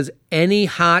is because any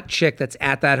hot chick that's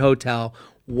at that hotel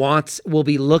will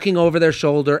be looking over their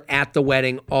shoulder at the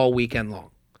wedding all weekend long.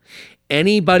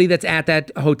 Anybody that's at that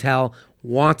hotel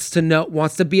wants to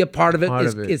be a part of it,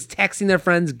 is texting their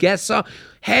friends,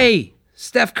 hey,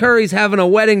 Steph Curry's having a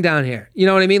wedding down here. You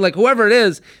know what I mean? Like whoever it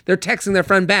is, they're texting their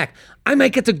friend back. I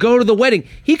might get to go to the wedding.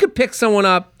 He could pick someone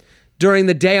up during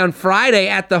the day on Friday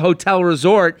at the hotel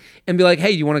resort and be like,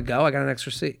 hey, you want to go? I got an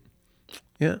extra seat.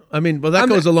 Yeah. I mean, well, that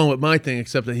goes along with my thing,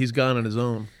 except that he's gone on his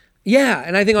own. Yeah,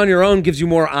 and I think on your own gives you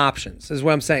more options, is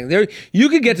what I'm saying. You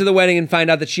could get to the wedding and find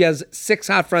out that she has 6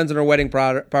 hot friends in her wedding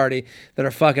party that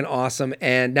are fucking awesome,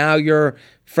 and now you're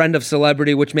friend of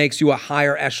celebrity, which makes you a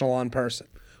higher echelon person.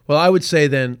 Well, I would say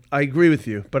then, I agree with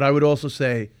you, but I would also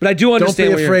say, but I do understand.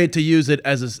 Don't be afraid to use it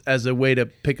as a way to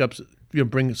pick up,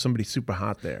 bring somebody super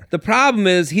hot there. The problem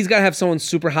is he's got to have someone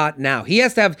super hot now. He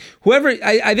has to have whoever.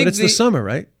 I think but it's the summer,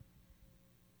 right?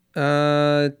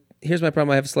 Here's my problem.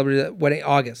 I have a celebrity wedding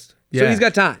August, yeah. So he's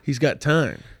got time. He's got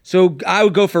time. So I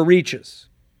would go for reaches.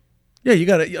 Yeah,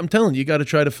 I'm telling you got to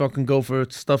try to fucking go for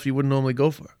stuff you wouldn't normally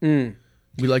go for.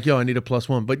 Be like, yo, I need a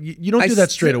 +1, but you don't do that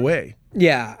straight away.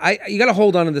 Yeah, you got to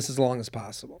hold on to this as long as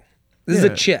possible. This is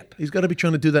a chip. He's got to be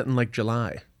trying to do that in like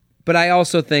July. But I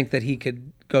also think that he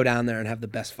could go down there and have the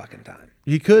best fucking time.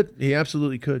 He could. He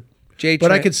absolutely could.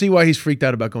 But I could see why he's freaked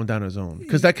out about going down on his own,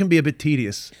 because that can be a bit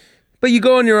tedious. But you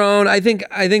go on your own. I think.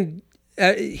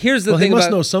 Here's the thing. He must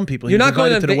know some people. You're not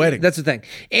going to the wedding. That's the thing.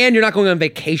 And you're not going on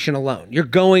vacation alone. You're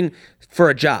going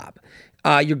for a job.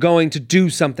 You're going to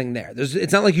do something there.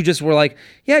 It's not like you just were like,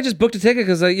 yeah, I just booked a ticket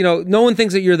because no one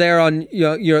thinks that you're there on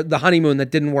the honeymoon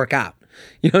that didn't work out.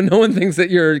 No one thinks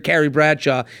that you're Carrie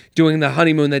Bradshaw doing the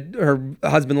honeymoon that her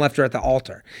husband left her at the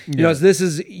altar.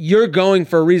 You're going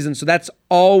for a reason. So that's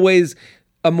always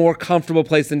a more comfortable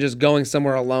place than just going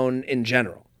somewhere alone in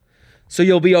general. So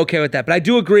you'll be okay with that. But I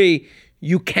do agree,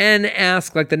 you can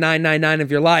ask like the 999 of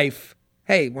your life,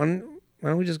 hey, why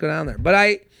don't we just go down there? But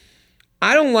I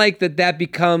don't like that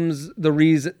becomes the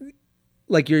reason,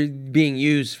 like you're being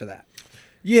used for that.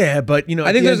 Yeah, but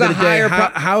I think there's a higher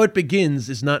how it begins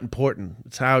is not important.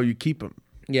 It's how you keep them.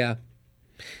 Yeah,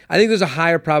 I think there's a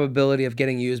higher probability of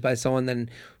getting used by someone than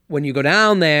when you go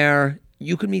down there.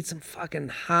 You could meet some fucking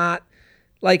hot,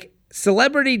 like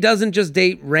celebrity doesn't just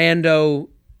date rando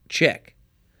chick.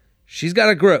 She's got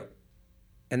a group,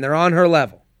 and they're on her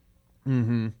level.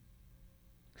 Mm-hmm.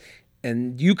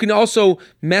 And you can also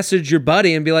message your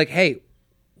buddy and be like, hey,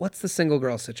 what's the single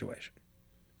girl situation?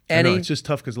 It's just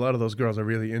tough because a lot of those girls are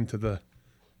really into the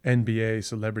NBA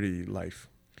celebrity life.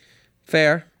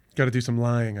 Fair. Got to do some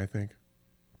lying, I think.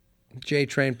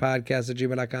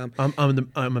 JTrainPodcast@gmail.com.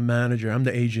 I'm a manager. I'm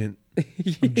the agent.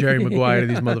 I'm Jerry Maguire to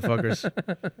these motherfuckers.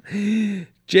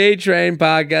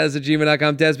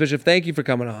 JTrainPodcast@gmail.com. Des Bishop, thank you for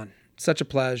coming on. Such a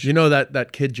pleasure. You know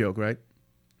that kid joke, right?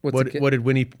 What did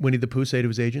Winnie the Pooh say to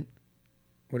his agent?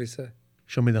 What did he say?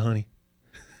 Show me the honey.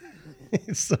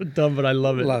 It's so dumb, but I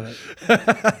love it. Love it.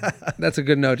 That's a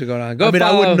good note to go on. I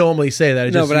wouldn't normally say that.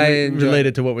 It's just I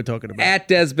related to what we're talking about. At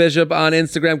Des Bishop on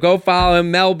Instagram. Go follow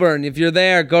him. Melbourne. If you're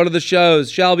there, go to the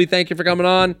shows. Shelby, thank you for coming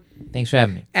on. Thanks for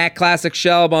having me. At Classic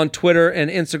Shelb on Twitter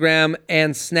and Instagram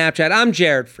and Snapchat. I'm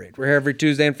Jared Freed. We're here every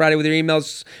Tuesday and Friday with your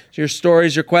emails, your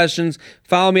stories, your questions.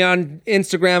 Follow me on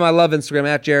Instagram. I love Instagram,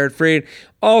 at Jared Freed.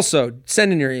 Also,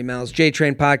 send in your emails,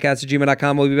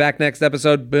 jtrainpodcast@gmail.com. We'll be back next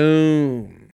episode. Boom.